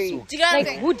mockery. Do you get what I'm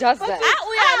saying? Who does that?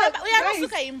 We are not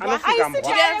Suka Imbwa. I sit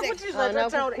here and put it on the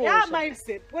town. Yeah,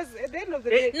 mindset. Because at the end of the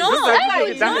day, No.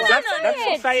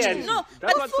 That's society. No,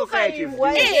 That's what society is doing.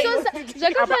 But Here's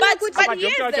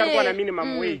here's the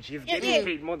minimum wage. He's getting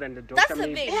paid more than the doctor. That's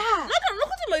the thing.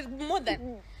 No, more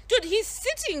than. Dude, he's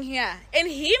sitting here and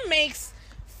he makes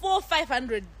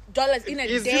 $400-500 in a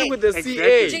He's day. sitting with the Exactly.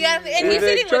 CA. And he's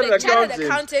sitting with a chartered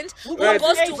accountant who goes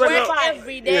to work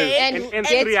every day And And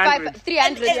gets 300.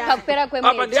 300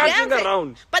 But they're acting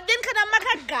around. But then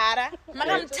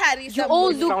you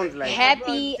all look Sounds like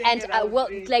happy and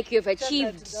like you've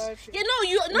achieved. you know,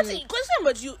 you not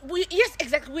but yes,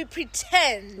 exactly. We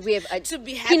pretend We have a to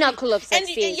be happy. pinnacle of And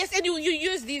success. you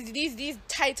use these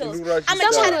titles. Luraji I'm a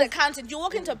style. chartered accountant. You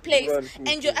walk into a place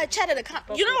and you're a chartered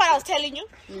accountant. You know what I was telling you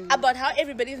about how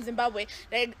everybody in Zimbabwe,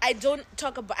 like I don't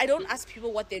ask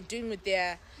people what they're doing with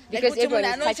their Because everyone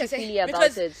is touchy-feely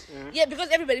about it. Yeah, because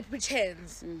everybody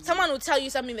pretends. Someone will tell you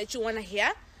something that you want to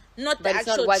hear, not the But it's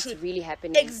actual not what's truth. really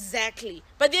happening. Exactly.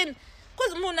 But then,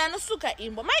 because Munano Suka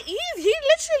Imbo, he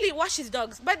literally washes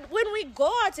dogs. But when we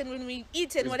go out and when we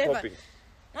eat and whatever, popping.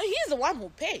 no, he's the one who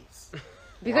pays.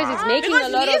 Because it's making Because a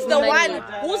lot he's of the money. one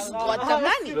who's got the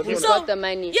money. Who's got the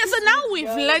money. Yeah, so now we've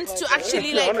learned to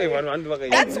actually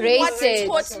that's Embrace what it.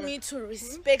 taught me to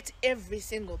respect every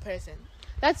single person.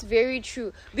 That's very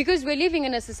true. Because we're living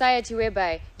in a society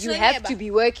whereby you So have neighbor. to be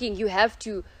working, you have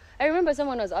to. I remember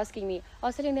someone was asking me, I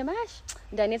was telling them,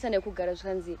 ndanetsa nekugara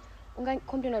zvanzi.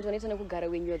 Complain about ndanetsa nekugara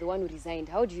when you're the one who resigned.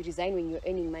 How do you resign when you're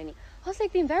earning money? I was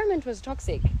like, the environment was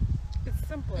toxic. it's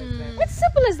simple as that. It's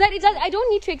simple as that. I don't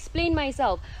need to explain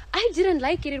myself. I didn't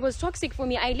like it. It was toxic for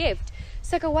me. I left.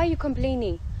 Saka, why are you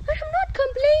complaining? I'm not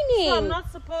complaining. So I'm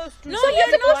not supposed to. No, So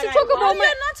you're supposed to talk about You're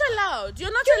not allowed.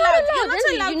 You're not You're not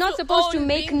allowed. allowed. You're not supposed to own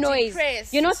make being noise.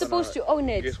 depressed. You're not supposed to own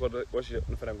it. Guess what she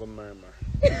go marry.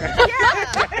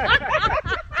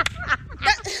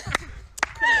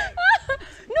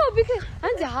 No, because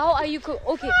Anzi, how are you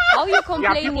how are you Yeah,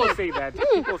 complaining? people say that.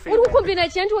 People say Uri that. kukomplaina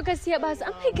chiantu wakasiya basa.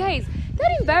 I'm like, guys,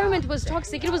 that environment was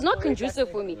toxic. It was not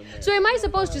conducive for me. So am I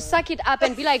supposed to suck it up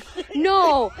and be like,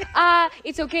 no,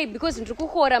 it's okay because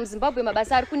ndikukhora mZimbabwe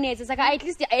mabasa ari kunetsa saka at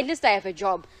least I have a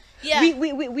job. Yeah.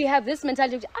 We have this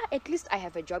mentality of, at least I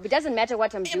have a job. It doesn't matter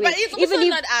what I'm doing. But it's also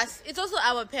not us. It's also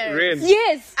our parents.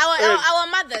 Yes. Our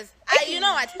mothers. You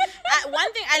know what?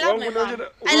 One thing, I love my mom.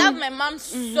 I love my mom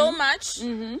so much.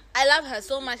 I love her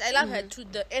so much. I love her to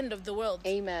the end of the world.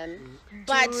 Amen.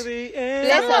 But bless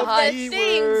her heart. the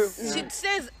things she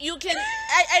says, you can.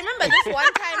 I remember this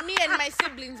one time, me and my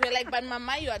siblings were like, "But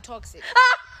Mama, you are toxic."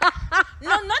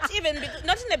 No, not even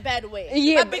not in a bad way.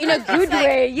 Yeah, but in a good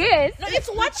way. Yes. No, it's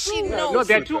what she knows. No,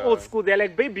 they're too old school. They're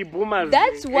like baby boomers.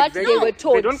 That's what they were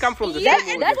taught. They don't come from the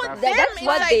same That's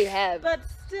what they have. But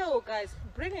still, guys,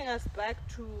 bringing us back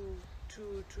to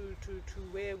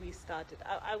where we started.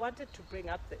 I wanted to bring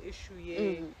up the issue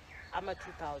here. I'm a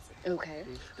 2000. Okay.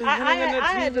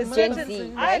 I had a Z,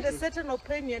 certain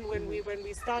opinion when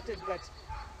we started, but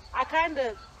I kind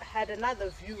of had another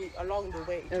view along the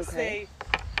way to say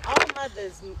our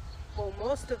mothers, for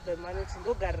most of them,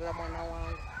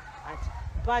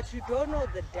 but you don't know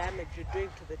the damage you're doing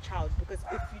to the child, because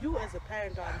if you as a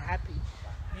parent are unhappy,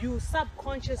 you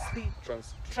subconsciously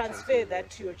transfer that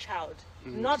to your child,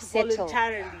 not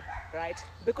voluntarily, right?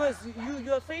 Because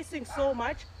you're facing so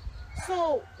much.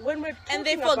 So when we're talking and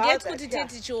they forget about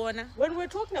that, when we're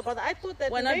talking about that, I thought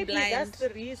that maybe that's the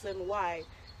reason why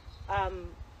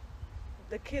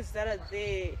the kids that are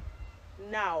there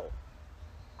now,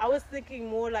 I was thinking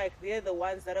more like they're the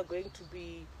ones that are going to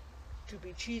be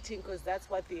cheating because that's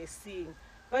what they're seeing.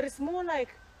 But it's more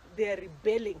like they're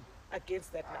rebelling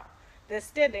against that now. They're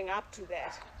standing up to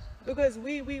that, because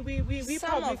we probably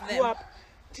grew up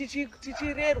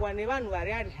tichirerwa nevanhu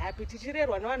vari unhappy,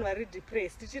 tichirerwa nevanhu vari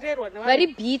depressed, tichirerwa nevanhu very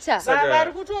bitter,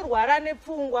 vari kutorwara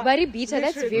nepfungwa, very bitter.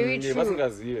 That's very true.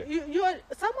 You're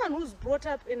someone who's brought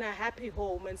up in a happy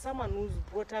home and someone who's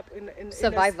brought up in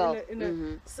survival in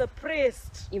a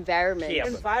suppressed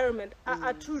environment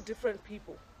are two different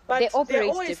people, but they're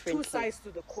always two sides to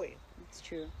the coin. It's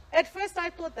true. At first, I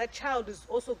thought that child is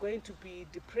also going to be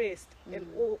depressed and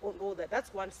all that.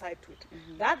 That's one side to it.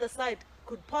 The other side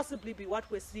could possibly be what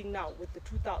we're seeing now with the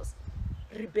 2000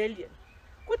 rebellion.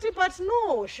 But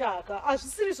no, Shaka,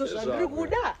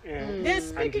 they're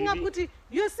speaking up.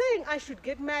 You're saying I should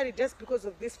get married just because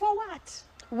of this. For what?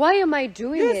 Why am I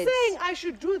doing it? You're saying I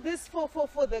should do this for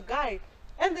the guy.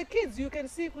 And the kids, you can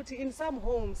see in some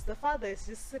homes, the father is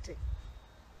just sitting.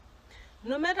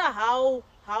 No matter how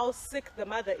sick the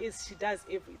mother is, she does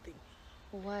everything.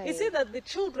 Why? You see that the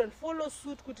children follow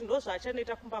suit,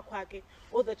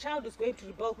 or the child is going to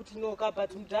rebel, but so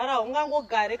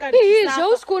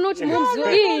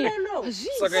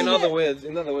in other words,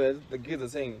 the kids are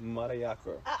saying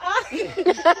Marayako.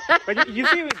 But you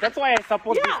see, that's why I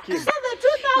support these kids. So the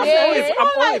 2000 I'm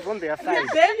always on their side.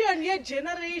 Rebellion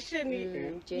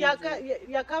generation,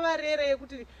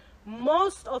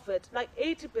 most of it, like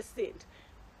 80%,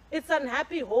 it's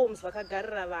unhappy homes, but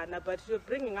you're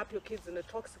bringing up your kids in a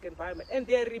toxic environment and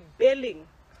they're rebelling.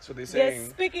 So they're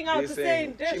speaking out to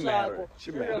saying,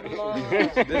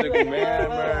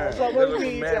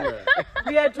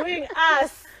 we are doing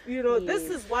us. This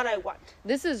is what I want.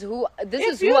 This is who I want to be.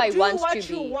 If you do what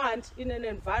you want in an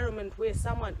environment where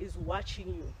someone is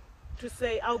watching you, to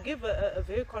say, I'll give a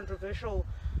very controversial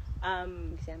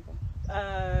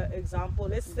example.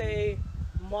 Let's say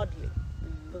modeling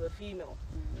for the female.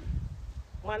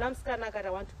 When I'm I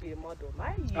want to be a model.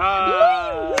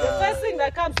 The first thing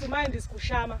that comes to mind is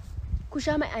Kushama.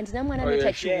 And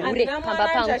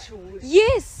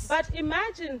yes. But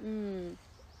imagine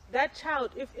that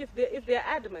child, if they're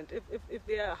adamant, if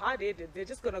they're hard-headed, they're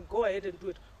just gonna go ahead and do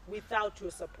it without your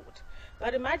support.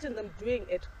 But imagine them doing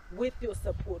it with your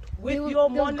support, with your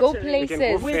monitoring,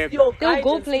 with your guidance. They'll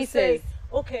go places. Say,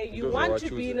 okay, you want to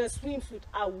be in a swimsuit,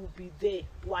 I will be there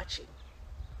watching.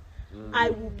 I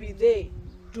will be there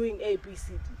doing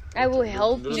ABCD. I will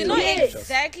help you. You know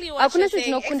exactly what you're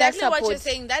saying. Exactly what you're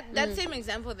saying. That same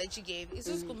example that you gave.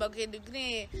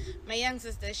 My young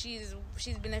sister, she's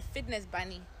been a fitness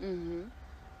bunny, and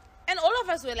all of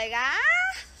us were like,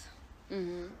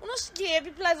 and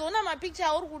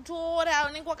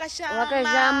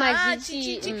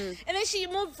then she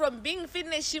moved from being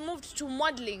fitness, she moved to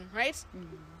modeling, right?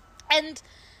 And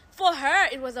for her,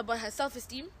 it was about her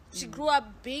self-esteem. She grew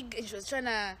up big and she was trying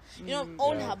to,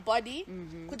 own her body.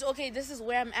 Okay, this is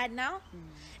where I'm at now.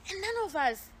 And none of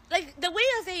us, like the way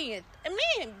you're saying it,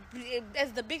 me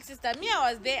as the big sister, I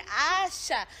was there.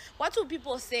 Asha, what do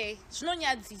people say? Blah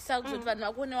blah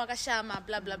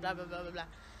blah blah blah blah.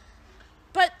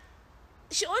 But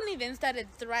she only then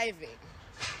started thriving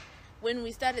when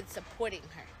we started supporting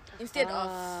her. Instead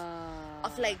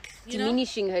of like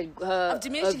diminishing her vision. Her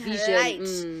light.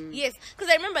 Yes,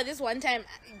 because I remember this one time,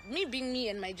 me being me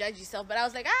and my judgy self, but I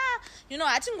was like, I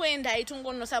think going there, I don't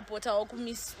go no support or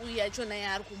miss uyachona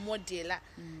yar ku modela.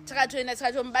 Takatoenda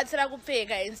takatombatsira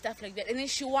kupfeka and stuff like that. And then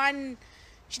she won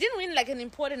She didn't win like an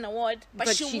important award, but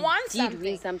she won did something.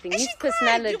 win something. And His she cried.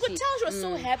 personality. You could tell she was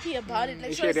so happy about it. Like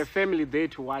And she she had was, a family there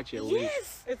to watch her win.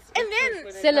 yes. And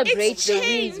then Celebrate it's the wins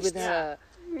changed. with her.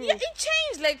 Yeah, it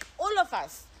changed like all of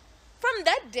us. From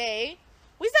that day,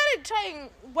 we started trying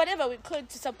whatever we could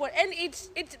to support, and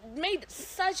it made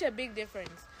such a big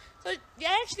difference. So yeah,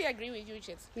 I actually agree with you,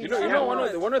 Chits. You know,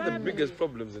 one of the biggest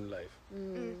problems in life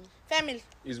Family.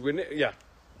 is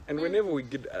whenever we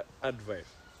get advice,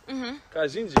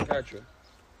 kazhinji kacho,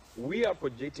 we are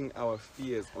projecting our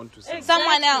fears onto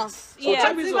Someone else. So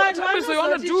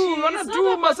Tabiso, you wanna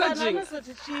do massaging.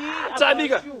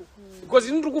 Tabika, because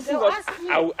in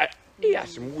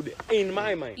in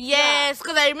my mind. Yes,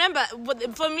 because I remember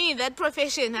for me that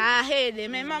profession, I had it.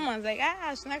 My mom was like,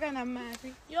 she's not gonna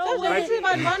marry.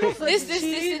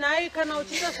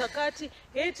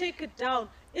 Take it down.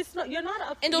 It's not. You're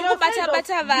not. And you're afraid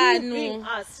of you being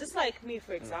us. Just like me,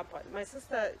 for example, my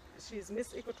sister, she's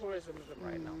Miss Ecotourism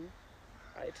right now,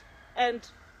 right? And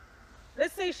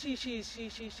let's say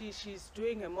she's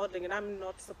doing her modeling, and I'm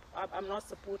not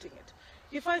supporting it.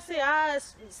 If I say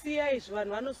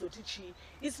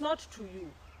it's not to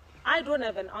you. I don't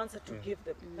have an answer to give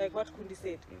them. Like what Kundi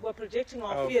said, we're projecting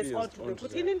our fears onto them.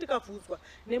 But in Indikafuzwa,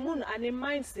 Nemun and a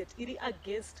mindset it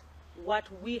against what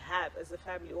we have as a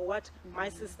family or what my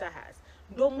sister has.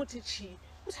 Modeling.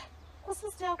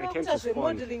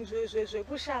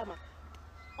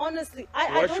 Honestly,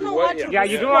 I don't know what to. Yeah,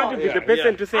 you don't want to be the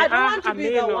person to say. I don't want to be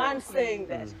the one saying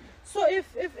that. So if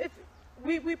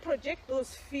we project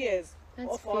those fears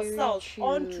of ourselves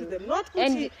onto them, not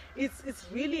Kuti, it's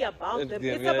really about them.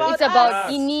 It's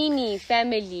about Inini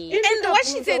family. And what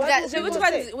she said that so when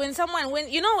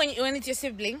it's your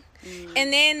sibling,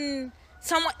 and then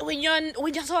someone when you're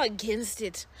so against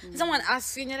it, someone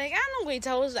asks you and you're like, I don't wait,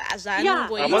 I was as I you're now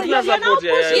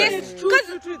pushing it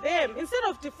to them instead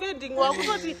of defending.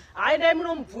 And then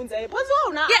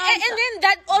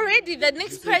that already the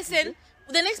next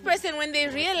person when they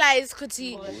realize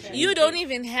Kuti, you don't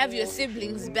even have your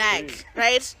siblings back,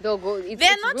 right? They're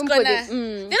not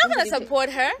gonna support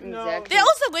her. Exactly. They're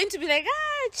also going to be like,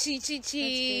 chi.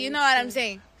 You know what I'm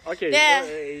saying? Okay,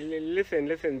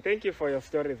 listen. Thank you for your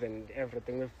stories and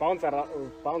everything. We've bounced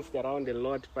around a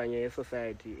lot by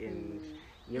society and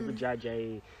judge.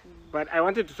 But I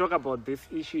wanted to talk about this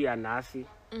issue Nasi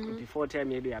before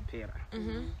time yedu yapera.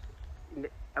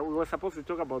 We were supposed to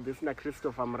talk about this na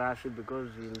Christopher Mrasi because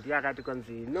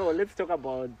let's talk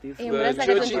about this. But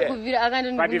it's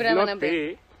not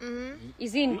there.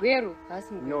 Is he in Gweru?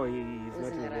 No, he's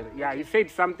not in Gweru. Yeah, he said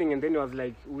something and then he was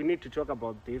like, we need to talk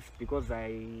about this because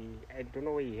I don't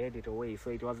know where he had it away. So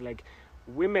it was like,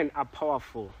 women are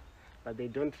powerful, but they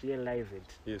don't realize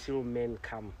it till men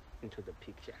come into the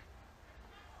picture.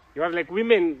 It was like,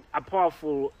 women are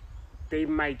powerful. They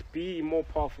might be more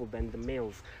powerful than the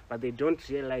males, but they don't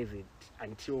realize it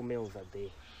until males are there.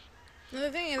 No,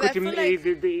 the thing is, I feel like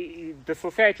the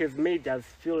society has made us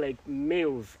feel like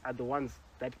males are the ones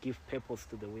that give purpose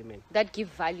to the women. That give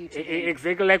value to them.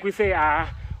 Exactly, like we say,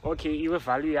 okay, you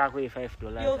value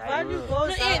 $5. Your value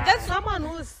goes that's someone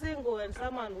who's single and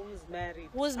someone who's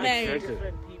married.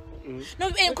 Different people.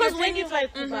 No, because when you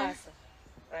like Kubasa,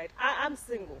 right? I'm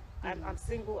single. I'm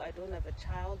single. I don't have a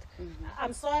child.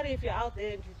 I'm sorry if you're out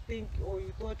there and you think or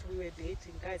you thought we were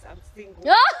dating, guys. I'm single.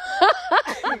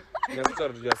 I'm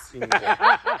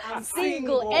single.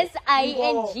 SINGLE. So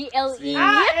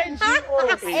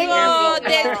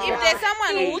if there's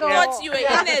someone who thought you were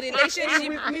in a relationship,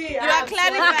 you are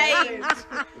clarifying.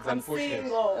 I'm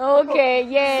single. Okay,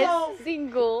 yes, so,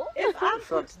 single. If I'm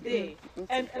put there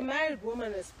and a married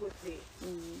woman is put there,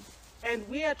 and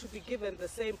we are to be given the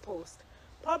same post,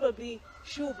 probably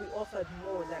she'll be offered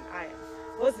more than I am.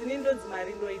 Because in Indians,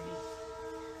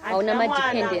 I'm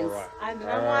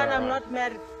not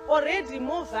married. Already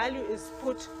more value is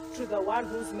put to the one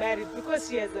who's married because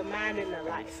she has a man in her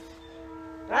life.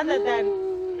 Rather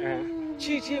than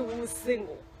Chichi who's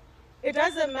single. It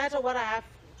doesn't matter what I have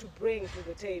to bring to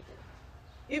the table.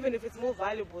 Even if it's more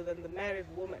valuable than the married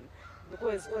woman.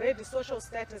 Because already social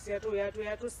status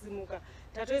yatosimuka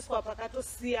tatoiswa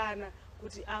pakatosiyana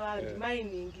kuti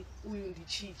avandimainingi uyu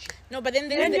ndichichi. No, but then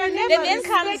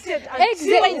comes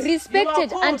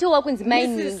respected until wakunzi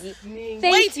mainingi.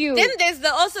 Thank you. Then there's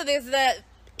the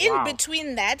in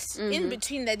between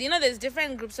that, you know, there's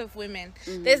different groups of women.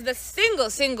 There's the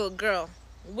single girl,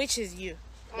 which is you,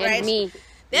 right? And me.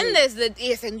 Then there's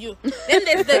and you. Then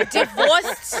there's the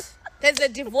divorced. There's a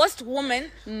divorced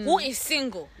woman who is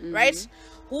single, right?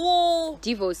 Who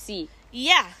divorcee.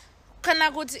 Yeah.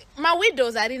 My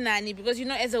widows are in nani because you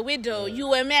know, as a widow, you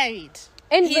were married.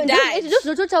 And he died. just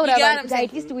You get what I'm saying?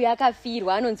 at least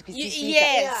uyakafirwa anonzwisisika.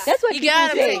 Yes. That's what You people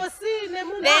get what I'm say.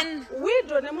 saying? Then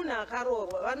widow nemuna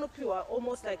akarohwa vanopiwa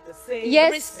almost like the same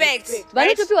Yes. Respect.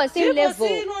 Vanotopiwa same level.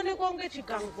 inoonekwa kunge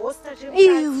chigangvosta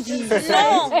Ew,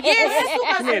 No, yes.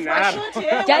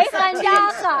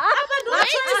 Jaikandaha. No,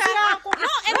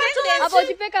 and then there's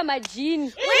Abotipeka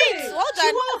majini. wait, hold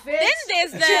on. Then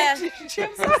there's the yes.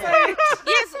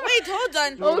 Wait, hold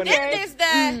on. Okay.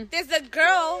 Then there's the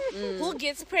girl who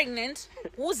gets pregnant,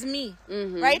 who's me,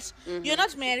 right? You're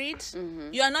not married.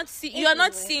 You are not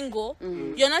single.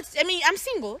 You're not. I mean, I'm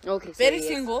single. Okay, very yes.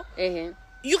 single. Uh-huh.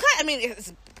 You can't. I mean,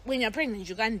 when you're pregnant,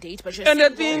 you can't date, but you're And the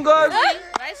single. thing goes,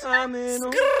 right?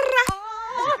 Ameno.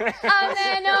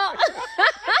 Ameno.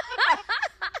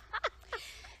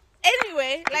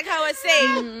 Anyway, like I was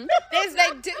saying, there's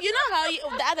like, you know how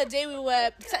the other day we were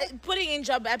putting in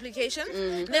job applications?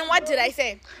 Then what did I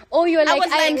say? Oh, you're like,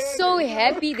 was I am like- so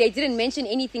happy they didn't mention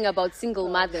anything about single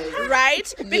mothers.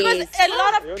 Right? Because Yes. a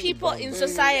lot of people in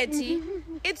society,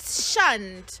 it's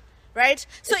shunned, right?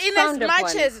 So It's in as frowned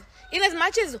much upon.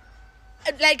 as,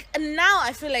 like now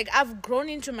I feel like I've grown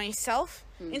into myself,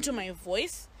 into my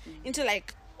voice, into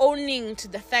like owning to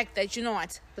the fact that, you know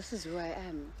what? This is who I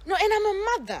am. No, and I'm a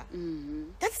mother.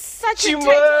 That's such a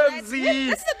Chimamzi. title.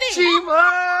 That's the thing.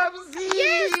 Chimamzi.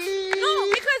 Yes. No,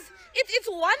 because it's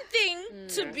one thing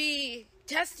to be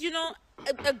just, you know,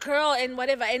 a girl and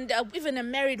whatever, and even a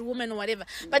married woman or whatever.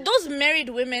 But those married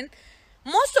women,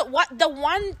 most of what the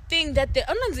one thing that they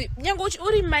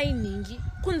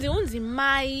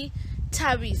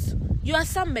you are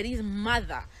somebody's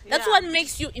mother. That's what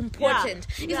makes you important.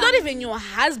 It's not even your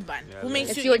husband who makes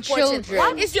It's you your important.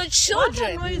 children. It's your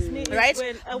children, What annoys me right? is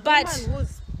when a But woman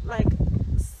who's like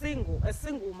a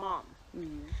single mom.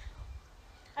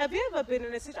 Have you ever been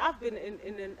in a situation? I've been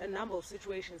in a number of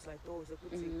situations like those.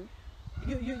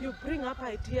 You bring up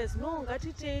ideas. No,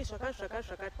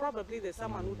 probably there's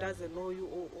someone who doesn't know you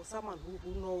or someone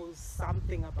who knows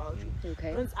something about you.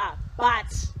 Okay.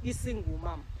 But you're single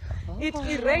mom. It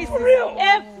erases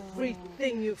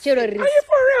everything you've Chero said. Are you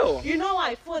for real? You know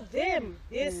why? For them,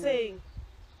 they're saying,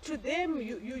 to them,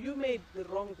 you made the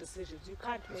wrong decisions. You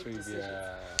can't make decisions.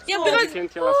 Yeah, So- because You can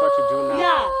tell us what to do now.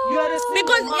 Yeah, you are a single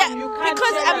Because, mom. yeah, You can't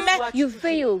because tell a us man- what You to do.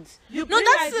 failed. You No, bring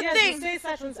that's the ideas, thing. You say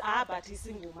such ones, but he's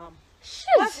single mom. Shit.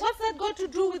 What's that got to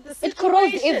do with the situation? It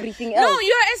corrodes everything else. no,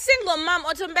 you're a single mom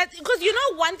automatically. Because you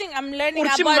know one thing I'm learning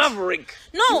Uchi about. Maverick.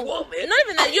 No, not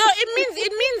even that.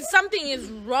 It means something is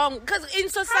wrong. Because in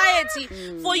society,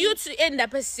 for you to end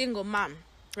up a single mom,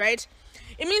 right?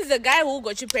 It means the guy who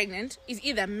got you pregnant is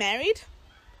either married,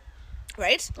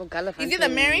 right? Oh, Galafan He's either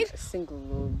married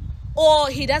single. or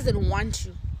he doesn't want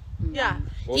you. Yeah.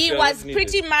 He Okay, was that's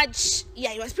pretty much,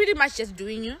 he was pretty much just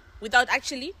doing you without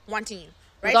actually wanting you,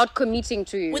 right? Without committing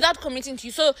to you. Without committing to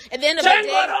you. So at the end of the day,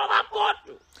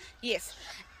 yes,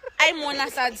 I'm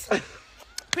Monasad,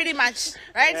 pretty much,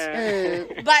 right?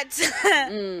 But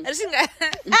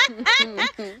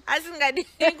I think I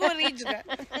didn't go reach that.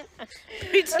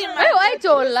 Pretty much. I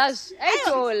told us. No,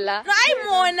 I'm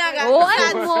Mona. Oh,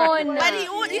 I'm Mona. But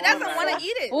he doesn't want to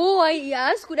eat it. Oh, I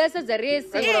asked could I say the race.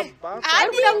 I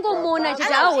Arikangomona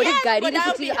kuti auri gari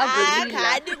kuti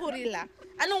agorila.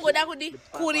 anongoda kuti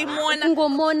kurimona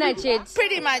ngomona chete.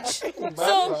 Pretty much.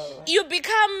 So you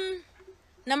become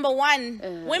number one.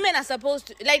 Women are supposed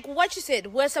to, like what you said,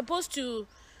 we're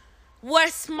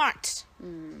smart.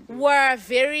 We're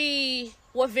very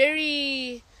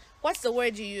what's the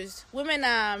word you use? Women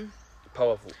are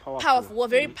powerful. We're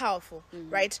very powerful,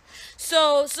 right?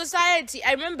 So society,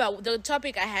 I remember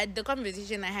the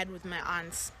conversation I had with my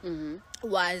aunts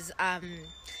was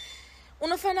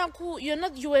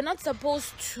you were not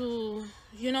supposed to,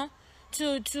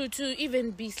 to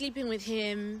even be sleeping with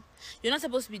him. You're not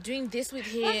supposed to be doing this with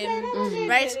him,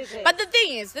 right? But the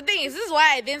thing is, this is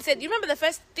why I then said, you remember the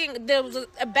first thing, there was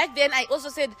back then I also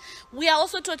said, we are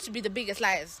also taught to be the biggest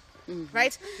liars,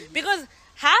 right? Because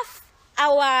half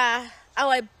our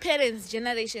parents'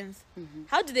 generations,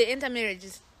 how did they enter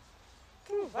marriages?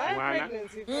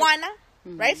 Mwana,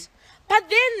 right? But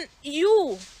then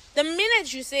the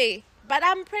minute you say, but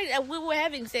I'm pregnant, we were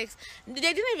having sex, they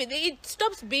didn't even, it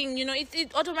stops being,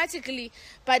 it automatically,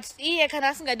 but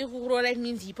it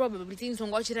means he probably thinks Well,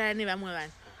 what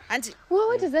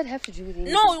does that have to do with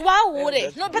anything? no, why would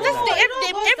it? No, but that's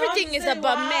everything is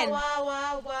about men.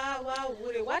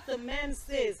 What the man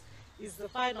says is the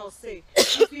final say.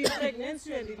 If he impregnates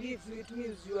you and he leaves you, it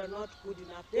means you are not good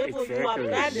enough. Therefore, you are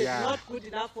branded not good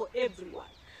enough for everyone.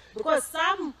 Because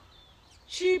some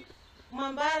cheap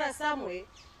mambara somewhere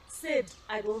said,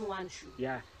 I don't want you.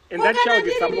 Yeah. And that child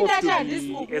is supposed to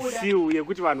be a seal.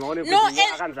 Yekuti vanhu vaone No, kuti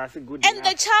akanzasi good and the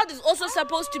enough. child is also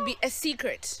supposed to be a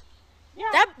secret.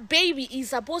 That baby is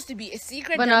supposed to be a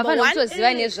secret. Vanhu Number havana one.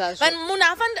 kutoziva nezvazvo. Munhu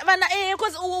afana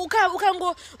because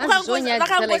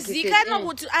ukangozikana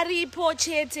kuti aripo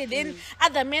chete, then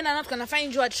other men are not going to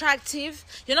find you attractive.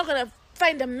 You're not going to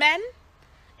find a man,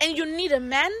 and you need a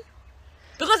man.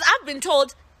 Because I've been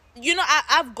told, you know,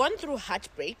 I've gone through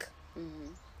heartbreak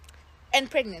and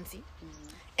pregnancy,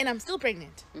 and I'm still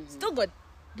pregnant. Still got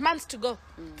months to go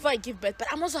before I give birth, but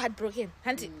I'm also heartbroken.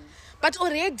 But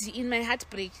already in my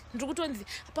heartbreak, you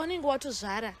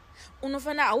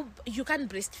can't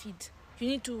breastfeed. You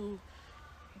need to,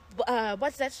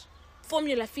 what's that?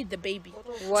 Formula feed the baby.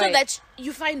 Why? So that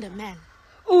you find a man.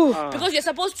 Because you're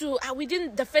supposed to,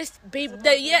 within the first baby,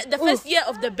 first year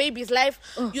of the baby's life,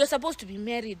 you're supposed to be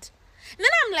married. And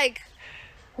then I'm like,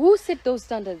 who set those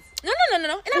standards? No. And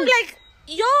I'm like,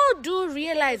 y'all do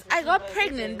realize I got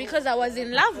pregnant because I was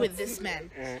in love with this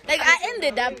man. Like, I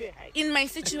ended up in my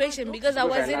situation because I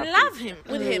was in love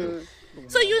with him.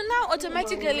 So you now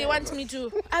automatically want me to,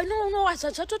 no,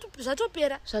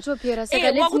 zvatopera.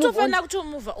 Wakutofana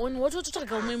kutomove on,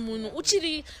 watototsvaga umwe munhu,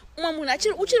 uchiri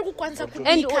kukwanisa kudika.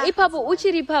 And ipapo,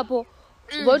 uchiri ipapo,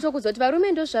 votokuzoti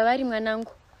varume ndozvavari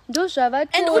mwanangu.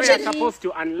 And you're supposed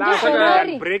to unlove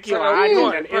and break your heart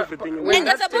and everything. And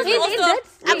you're supposed to also,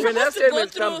 I'm supposed to go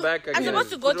through, I'm supposed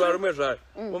to go through.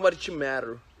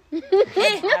 You're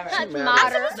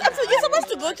supposed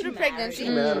to go through pregnancy,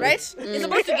 right? You're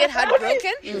supposed to get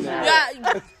heartbroken.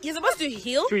 You're supposed to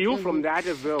heal. To heal from that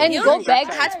as well. And go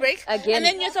back heartbreak again. And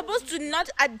then you're supposed to not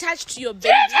attach to your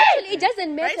baby. Actually, it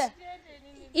doesn't matter. Right?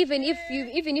 Even if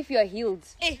you are healed,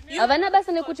 avana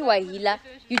basa nekuti wahila,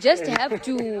 you just have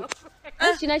to.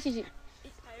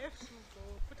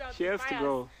 She has to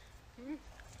go.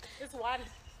 It's one.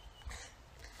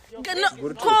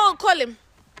 No, call him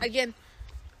again,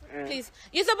 please.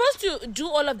 You're supposed to do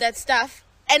all of that stuff,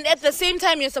 and at the same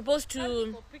time, you're supposed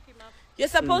to.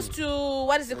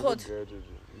 What is it called?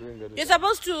 You're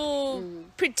supposed to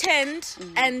pretend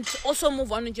and also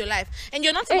move on with your life. And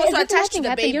you're not supposed to attach to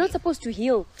the baby. You're not supposed to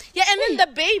heal. Yeah, and then the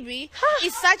baby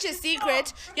is such a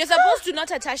secret. You're supposed to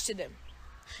not attach to them.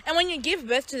 And when you give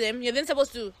birth to them, you're then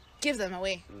supposed to give them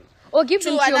away. Or give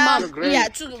them to your mom. Yeah,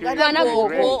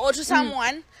 or to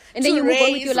someone. And then you move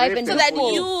on with your life and so that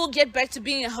you get back to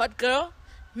being a hot girl,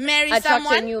 marry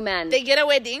someone, a new man. They get a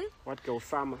wedding. What girl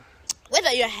summer?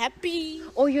 Whether you're happy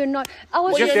or you're not.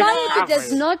 Our society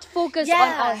does not focus on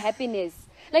our happiness.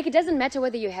 Like, it doesn't matter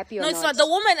whether you're happy or not. No, it's not. The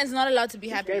woman is not allowed to be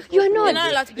happy. You're not. You're not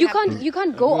allowed to be happy. You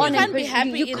can't go on and be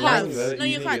happy. You can't. No,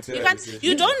 you can't. You can't.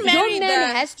 You don't marry. No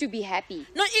man has to be happy.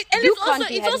 No,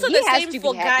 it's also the same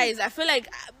for guys. I feel like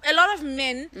a lot of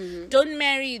men don't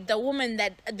marry the woman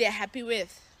that they're happy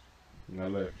with.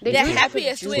 They're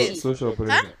happiest with. Social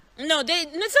pressure. No,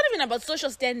 it's not even about social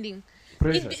standing.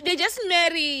 They just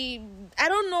marry, I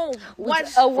don't know what.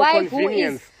 A wife who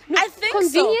is. I think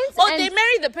so. Or they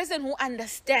marry the person who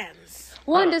understands.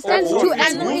 Who understands too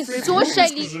and who is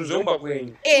socially.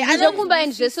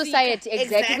 Society,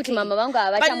 exactly.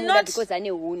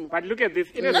 But look at this.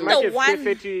 In as much as males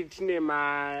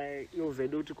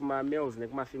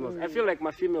and females, I feel like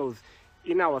my females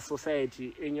in our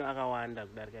society,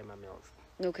 males.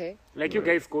 Okay. Like you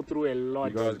guys go through a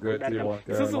lot.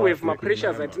 It's also with my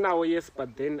pressures right now, yes,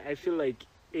 but then I feel like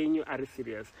you are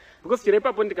serious. Because whatever,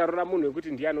 and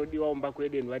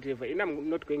I'm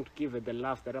not going to give her the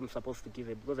love that I'm supposed to give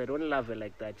her because I don't love her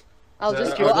like that. I'll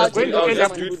just go out and do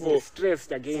it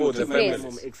stressed again. For the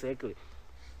mom, exactly.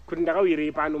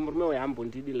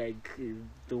 Like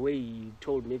the way he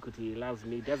told me he loves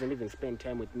me, he doesn't even spend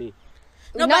time with me.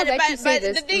 No, but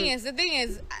the thing is,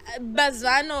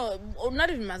 Bazano, not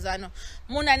even Mazano,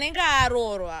 Munanenga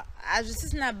Arorwa,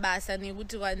 Ajusina Basa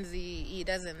Nigutuanzi, he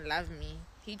doesn't love me.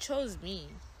 He chose me.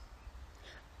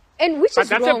 And which is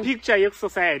that's wrong. A picture of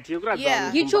society.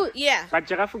 Yeah, you chose. Yeah.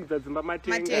 But exactly.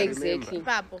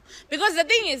 Because the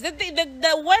thing is,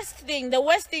 the worst thing,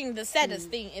 the saddest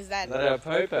thing is that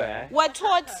what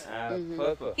taught.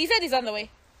 He said he's on the way.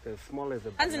 The small as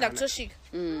a banana. Toshik.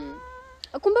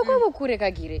 Akumba kwavo kure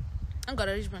kagire.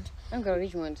 Angara Richmond.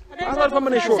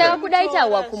 Saka kudaita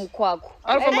wakumkwako.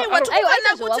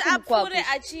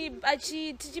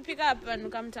 Tichipika hapa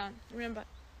Nukamtown. Remember?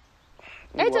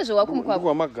 Aita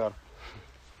zvawakumkwako.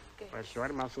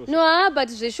 No, but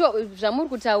zvamuri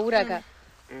kutaura ka.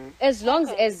 As long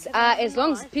as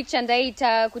picture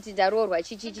ndaita kuti darorwa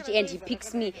chichi and he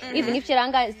picks me, even if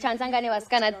chansanga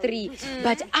nevasikana 3,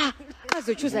 but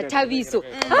azochuza taviso.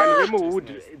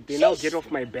 They now get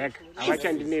off my back.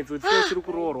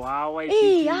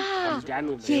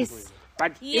 Yes.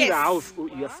 But in Yes. the house,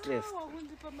 you're stressed.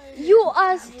 You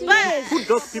are stressed. Put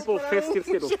those people first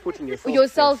instead of putting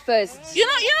Yourself first. You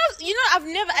know, I've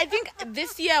never, I think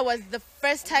this year was the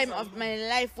first time of my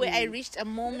life where I reached a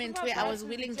moment where I was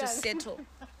willing to settle.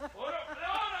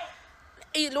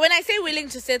 When I say willing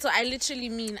to settle, I literally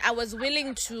mean I was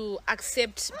willing to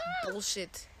accept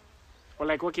bullshit. Or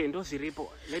like, okay, those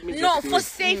people, let me No, just for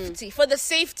safety, for the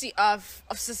safety of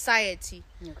society.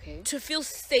 Okay. To feel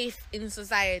safe in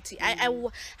society. I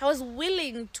was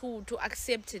willing to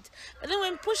accept it. But then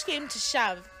when push came to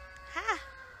shove,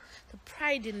 the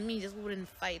pride in me just wouldn't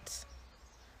fight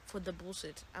for the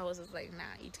bullshit. I was just like,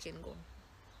 nah, it can go.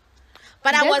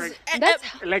 But I was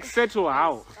like settle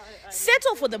how?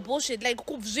 Settle for the bullshit, like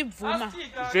kubzvibvuma.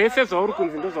 Zvese zvauri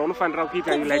kunzi ndo zvaunofanira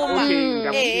kuita, you like, okay,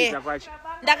 ndakuita kwacho.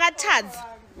 Ndakatadza.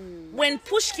 When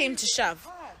push came to shove,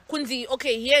 kunzi,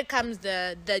 okay, here comes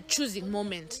the choosing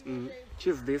moment.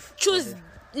 Choose this. Choose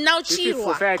now, This is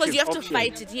chirwa, because society's you have to option.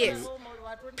 fight it. Yes,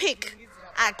 pick.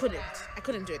 I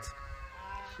couldn't do it.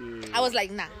 I was like,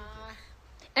 nah.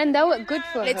 And that was good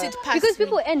for Let her. it pass Because me.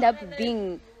 people end up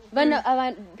being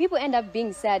people end up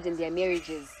being sad in their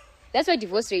marriages. That's why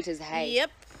divorce rate is high. Yep.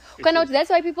 That's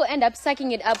why people end up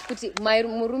sucking it up. Kuti my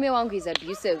murume wangu is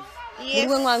abusive. Yes.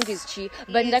 Murume wangu is chi.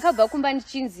 But ndakabva kumba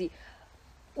ndichinzi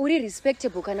uri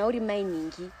respectable kana uri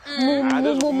mainingi.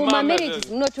 Marriages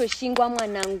munotoshingwa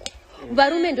mwanangu.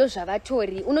 Varume ndo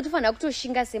zvavatori. Unotofanira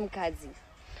kutoshinga semukadzi.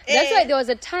 That's why there was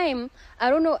a time, I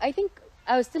don't know, I think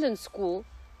I was still in school.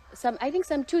 Some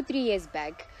 2-3 years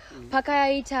back.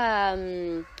 Pakaita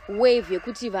wave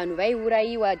yekuti vanhu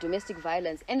vaiuraiwa, domestic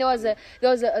violence, and there was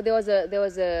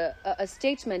a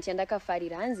statement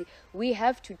yandakafarira hanzi, we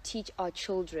have to teach our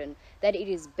children that it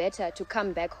is better to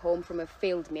come back home from a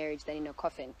failed marriage than in a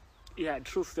coffin. Yeah,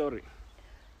 true story.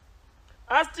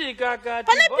 Pana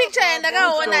picture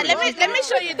yandakaona. Let me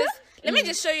show you this. Let me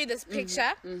just show you this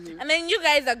picture, and then you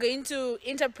guys are going to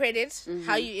interpret it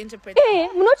how you interpret it. Hey,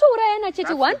 munotourayana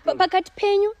chete one pakati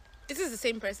penyu. This is the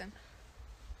same person.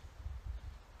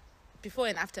 Before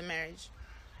and after marriage.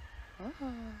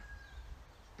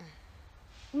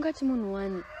 Ungati munhu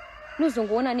wani.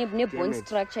 Nozongoona nebone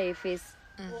structure yeface.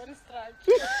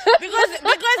 Because a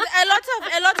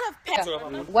lot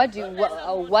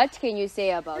of what can you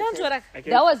say about it? I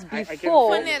That was I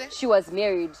before can- she was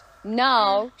married.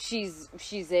 Now she's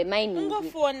a mining.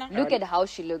 Look at how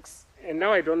she looks. And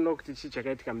now I don't know kuti chi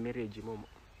chakaitika marriage imomo.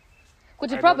 Kuti I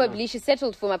don't probably she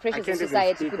settled for my I pressures can't of even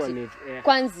society. speak on Kuti it, yeah.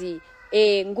 kwanzi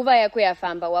nguva yako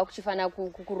yafamba wakuchifana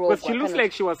kukurogwa. Because she looks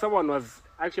like she was someone who was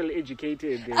actually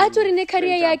educated. and atori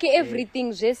necareer spent yake up,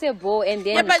 everything zvese bo and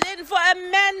then Yeah, but then for a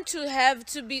man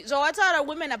to be, so what are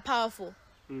women are powerful?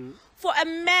 For a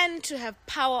man to have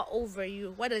power over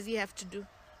you, what does he have to do?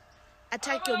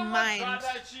 Attack your mind.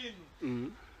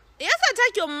 He has to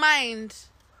attack your mind.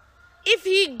 If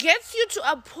he gets you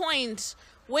to a point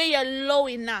where you're low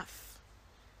enough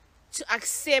to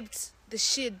accept the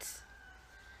shit,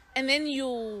 and then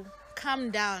you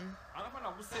calm down.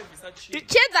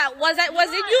 Cheda, was it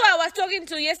you I was talking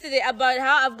to yesterday about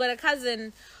how I've got a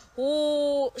cousin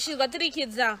who she's got 3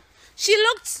 kids now. She's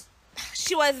yellow.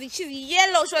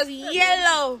 She was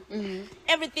yellow.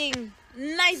 Everything.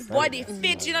 Nice body,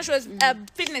 fit. You know, she was a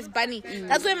fitness bunny.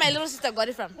 That's where my little sister got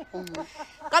it from.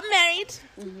 Got married.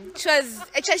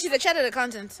 She's a chartered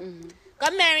accountant.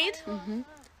 Got married.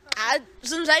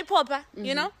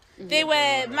 You know, they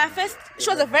were my first. She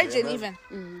was a virgin even.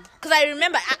 Because I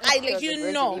remember, I like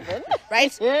you know,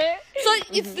 right? So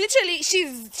it's literally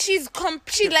she's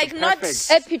like not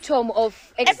epitome of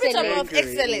excellence. Epitome of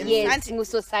excellence. Yes, in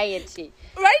society.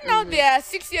 Right now they are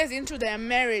 6 years into their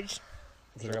marriage,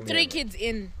 3 kids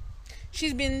in.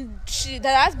 The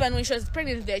husband, when she was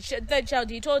pregnant with their third child,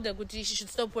 he told her she should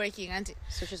stop working, auntie.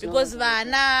 Because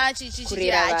that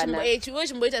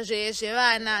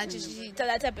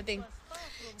type of thing.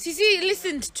 Sisi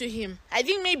listened to him. I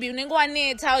think maybe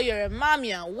how you're a mom,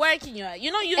 you're working, you are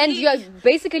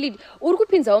basically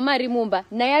urikupinza mari mumba,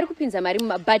 naye arikupinza mari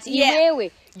mumba, but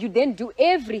iwewe you then do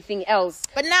everything else.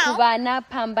 But now kuvana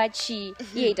pamba chi,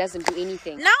 he doesn't do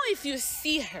anything. Now if you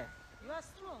see her,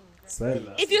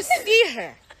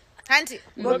 auntie,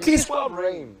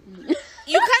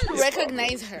 you can't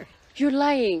recognize her. You're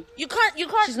lying. You can't.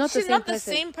 She's not the the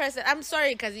same same person. I'm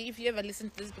sorry, Kazi, if you ever listen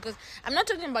to this, because I'm not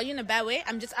talking about you in a bad way.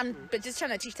 I'm just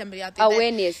trying to teach somebody out there.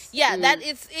 Awareness. That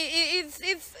it's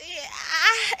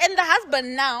and the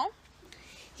husband now,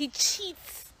 he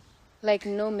cheats. Like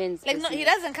no man's. Like no, he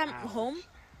doesn't come home.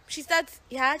 She starts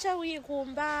hacha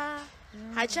wikumba,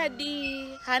 hacha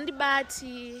di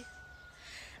handibati.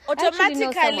 actually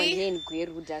know someone automatically, here in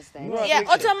Gweru who does that.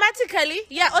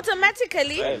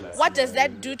 automatically, what does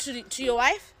that do to your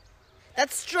wife?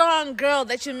 That strong girl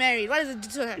that you married, what does it do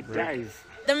to her? It dies.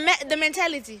 The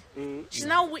mentality. She's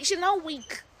now weak. She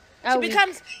Weak.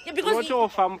 becomes because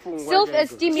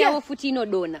Self-esteem yavo futi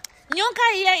inodona.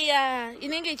 nyoka iya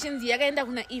inenge ichinzi yakaenda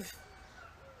kuna Eve.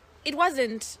 It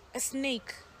wasn't a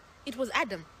snake. It was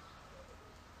Adam.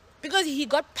 Because he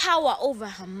got power over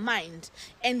her mind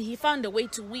and he found a way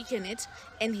to weaken it,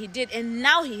 and he did, and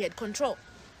now he had control.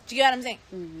 Do you get what I'm saying?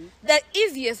 The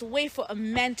easiest way for a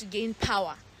man to gain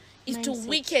power is to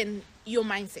weaken your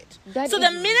mindset. So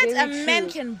the minute a man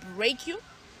can break you,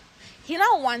 he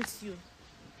now wants you.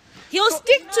 He'll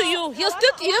stick to you. He'll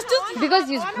still because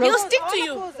he'll stick to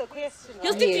you.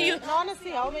 He'll stick to you. I want to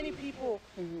see how many people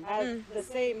have the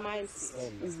same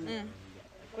mindset.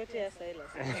 If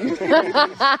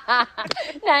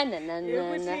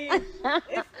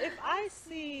I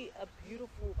see a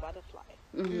beautiful butterfly,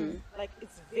 like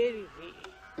it's very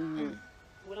rare,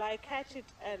 will I catch it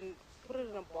and put it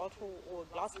in a bottle or a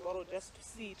glass bottle just to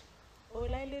see it, or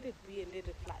will I let it be and let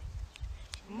it fly?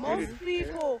 Most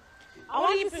people, I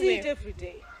want to see it every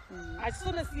day. I just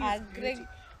want to see its beauty.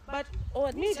 But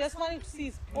me just wanting to see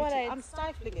its beauty, I'm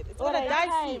stifling it. It's gonna die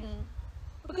soon.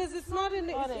 Because it's not in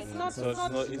it's not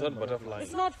butterfly.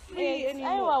 It's not free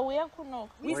anymore.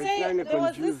 We say there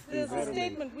was there's a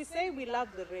statement. We say we love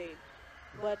the rain,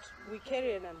 but we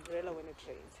carry an umbrella when it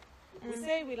rains. We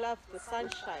say we love the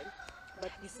sunshine,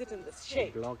 but we sit in the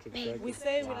shade. We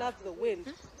say we love the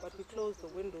wind, but we close the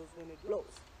windows when it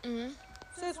blows.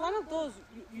 So it's one of those,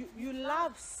 you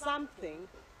love something.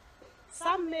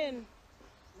 Some men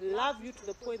love you to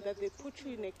the point that they put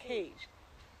you in a cage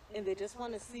and they just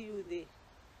want to see you there.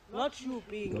 Not you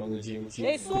being.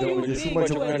 They saw you being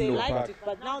true and they liked it,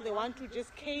 but now they want to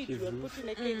just cage you and put you in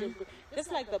a cage, and just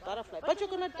like the butterfly. But you're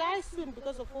going to die soon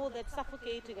because of all that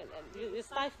suffocating and you're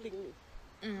stifling me.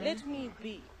 Let me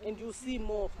be, and you'll see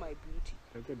more of my beauty.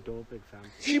 That's a dope example.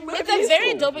 It's a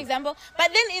very dope example.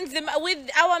 But then with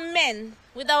our men,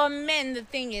 the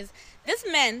thing is, this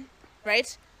man,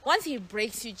 right? Once he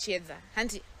breaks you, Cheza,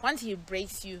 once he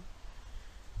breaks you,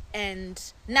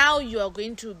 and now you are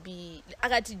going to be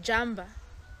agati jamba.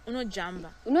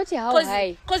 Unoti how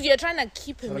high? Because you're trying to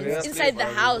keep him inside the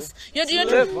house. You're trying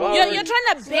to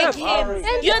beg him. And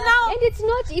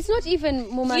it's not even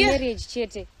muma marriage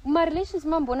chete. Muma relations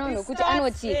mambo now no kuti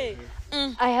anoti.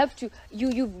 I have to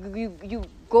you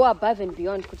go above and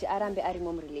beyond kuti arambe ari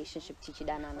mom relationship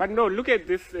chichidana. But no, look at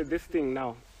this thing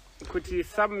now. Kuti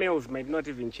some males might not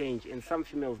even change and some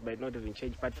females might not even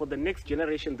change, but for the next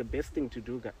generation the best thing to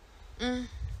do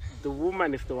the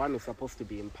woman is the one who's supposed to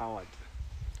be empowered.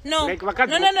 No. Like, No. to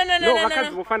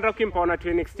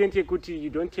an extent you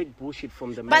don't take bullshit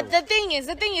from the But the thing is,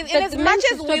 in as much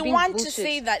as we want to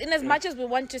say that,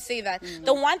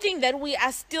 the one thing that we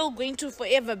are still going to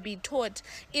forever be taught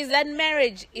is that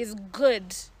marriage is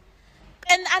good.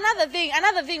 And another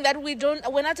thing that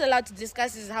we're not allowed to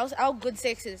discuss is how good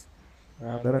sex is.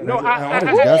 Those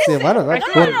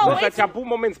are taboo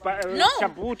moments,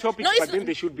 taboo topics, but then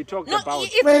they should be talked about.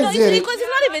 Because it's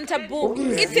not even taboo.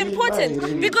 It's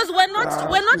important because we're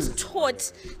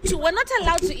not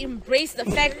allowed to embrace the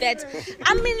fact that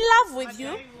I'm in love with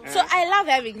you, so I love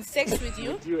having sex with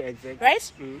you,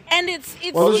 right? And it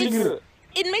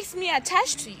makes me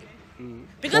attached to you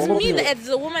because me as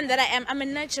the woman that I am, I'm a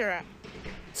nurturer.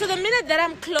 So the minute that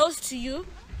I'm close to you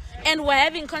and we're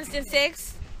having constant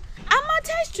sex, I'm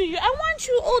attached to you. I want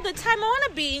you all the time. I want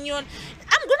to be in your... I'm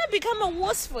going to become a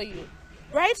wuss for you.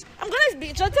 Right? I'm going to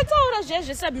be...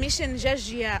 submission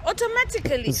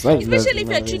automatically. Especially if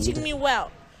you're treating me well.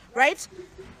 Right?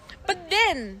 But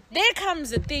then, there comes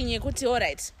the thing. All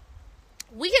right.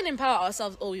 We can empower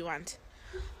ourselves all we want.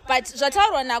 But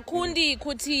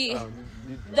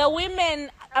the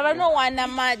women... I don't know,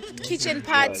 my kitchen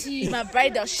party, my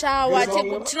bridal shower,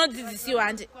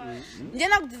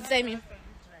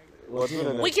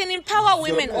 we can empower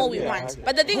women all we want.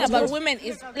 But the thing about women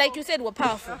is, like you said, we're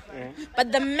powerful.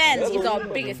 But the man is our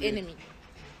biggest enemy.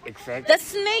 Exactly. The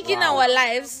snake in our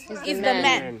lives is the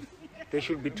man. They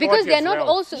should be taught because they're not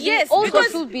also. Yes, also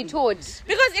should be taught.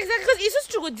 Because it's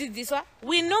just true. This one,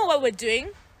 we know what we're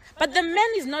doing. But the man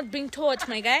is not being taught,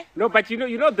 my guy. No, but you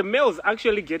know, the males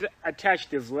actually get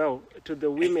attached as well to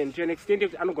the women to an extent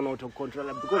of I'm not going to control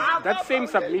it because that same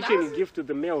submission you give to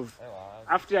the males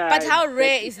after. But how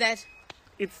rare is that?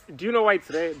 Do you know why it's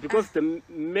rare? Because the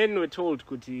men were told,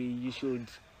 Kuti, you should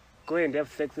go and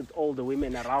have sex with all the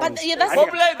women around. But yeah, that's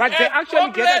but they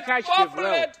actually get attached as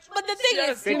well. But the thing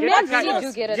is, They men get really attached.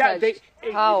 do get Yeah, attached.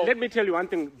 How? let me tell you one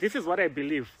thing. This is what I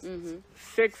believe.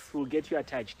 Sex will get you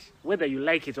attached, whether you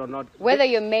like it or not. Whether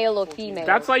you're male or female.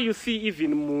 That's why you see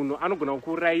even Muno anogona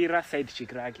kuraira side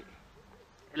chick rake.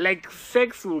 Like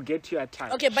sex will get you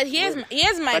attached. okay, but here's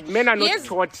my But men are not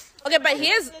taught. Okay, but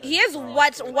here's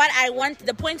what I want.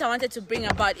 The point I wanted to bring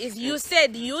about is you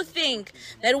said you think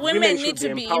that women need should to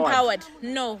be be empowered. empowered.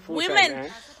 No, Full women.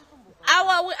 time,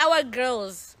 Our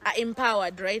girls are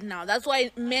empowered right now. That's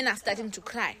why men are starting to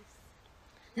cry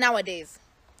nowadays,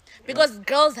 because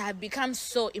girls have become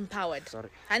so empowered. Sorry.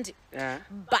 And Yeah.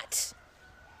 but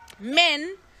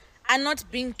men are not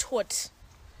being taught.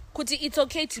 Kuti, it's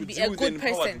okay to be a good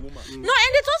person. No,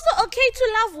 and it's also okay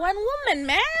to love one woman,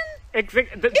 man.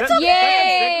 Exactly. It's That's okay.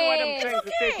 exactly what I'm trying It's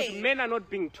to say. okay. 'Cause men are not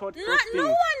being taught No, those no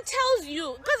things. one tells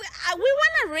you, because we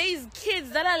want to raise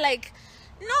kids that are like,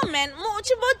 no man, you know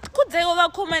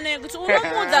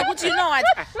what?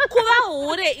 Kuba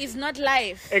hure is not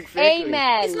life. Exactly.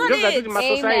 Amen. It's not Because that's it. what my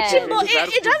Amen. society Chimbo,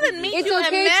 is. it doesn't make It's you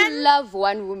okay a man. to love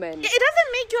one woman. It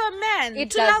doesn't make you a man It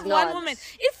to does love not. one woman.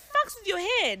 It fucks with your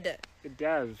head. It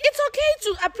does. It's okay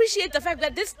to appreciate the fact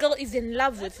that this girl is in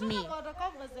love with me.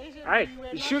 Aye,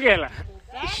 Shugela.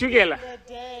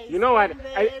 You know what?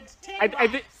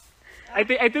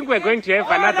 I think we're going to have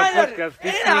another podcast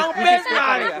this week. From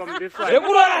this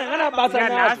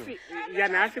one.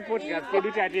 Yanasi podcast.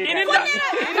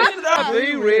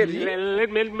 Very ready.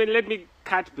 Let me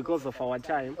cut because of our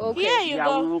time. Okay. Here you Yeah,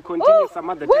 go. we will continue some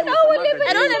other time. no, some we'll other leave it. day.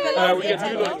 I don't have a lot We can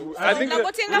do that. I think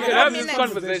we can have this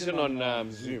conversation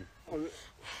on Zoom.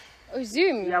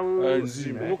 Zoom. Yeah, we'll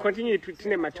Zoom. we'll continue to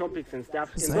cinema topics and stuff.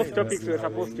 And those topics we're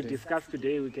supposed to discuss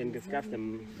today, we can discuss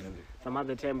them some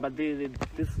other time. But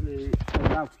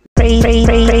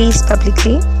Praise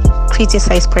publicly,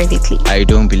 criticize privately. I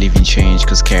don't believe in change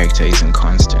because character isn't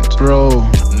constant. Bro,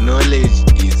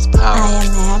 knowledge is I power.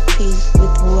 am happy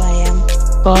with who I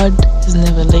am. God is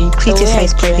never late.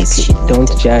 Criticize privately. Don't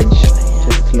judge.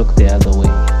 Just look the other way.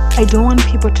 I don't want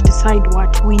people to decide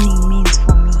what winning means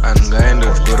for me.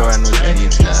 Angayendofgorwa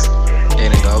nozviita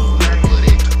and ngavhuna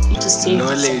gore. To save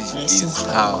Knowledge is a blessing is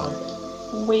from power.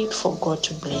 God. Wait for God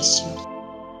to bless you.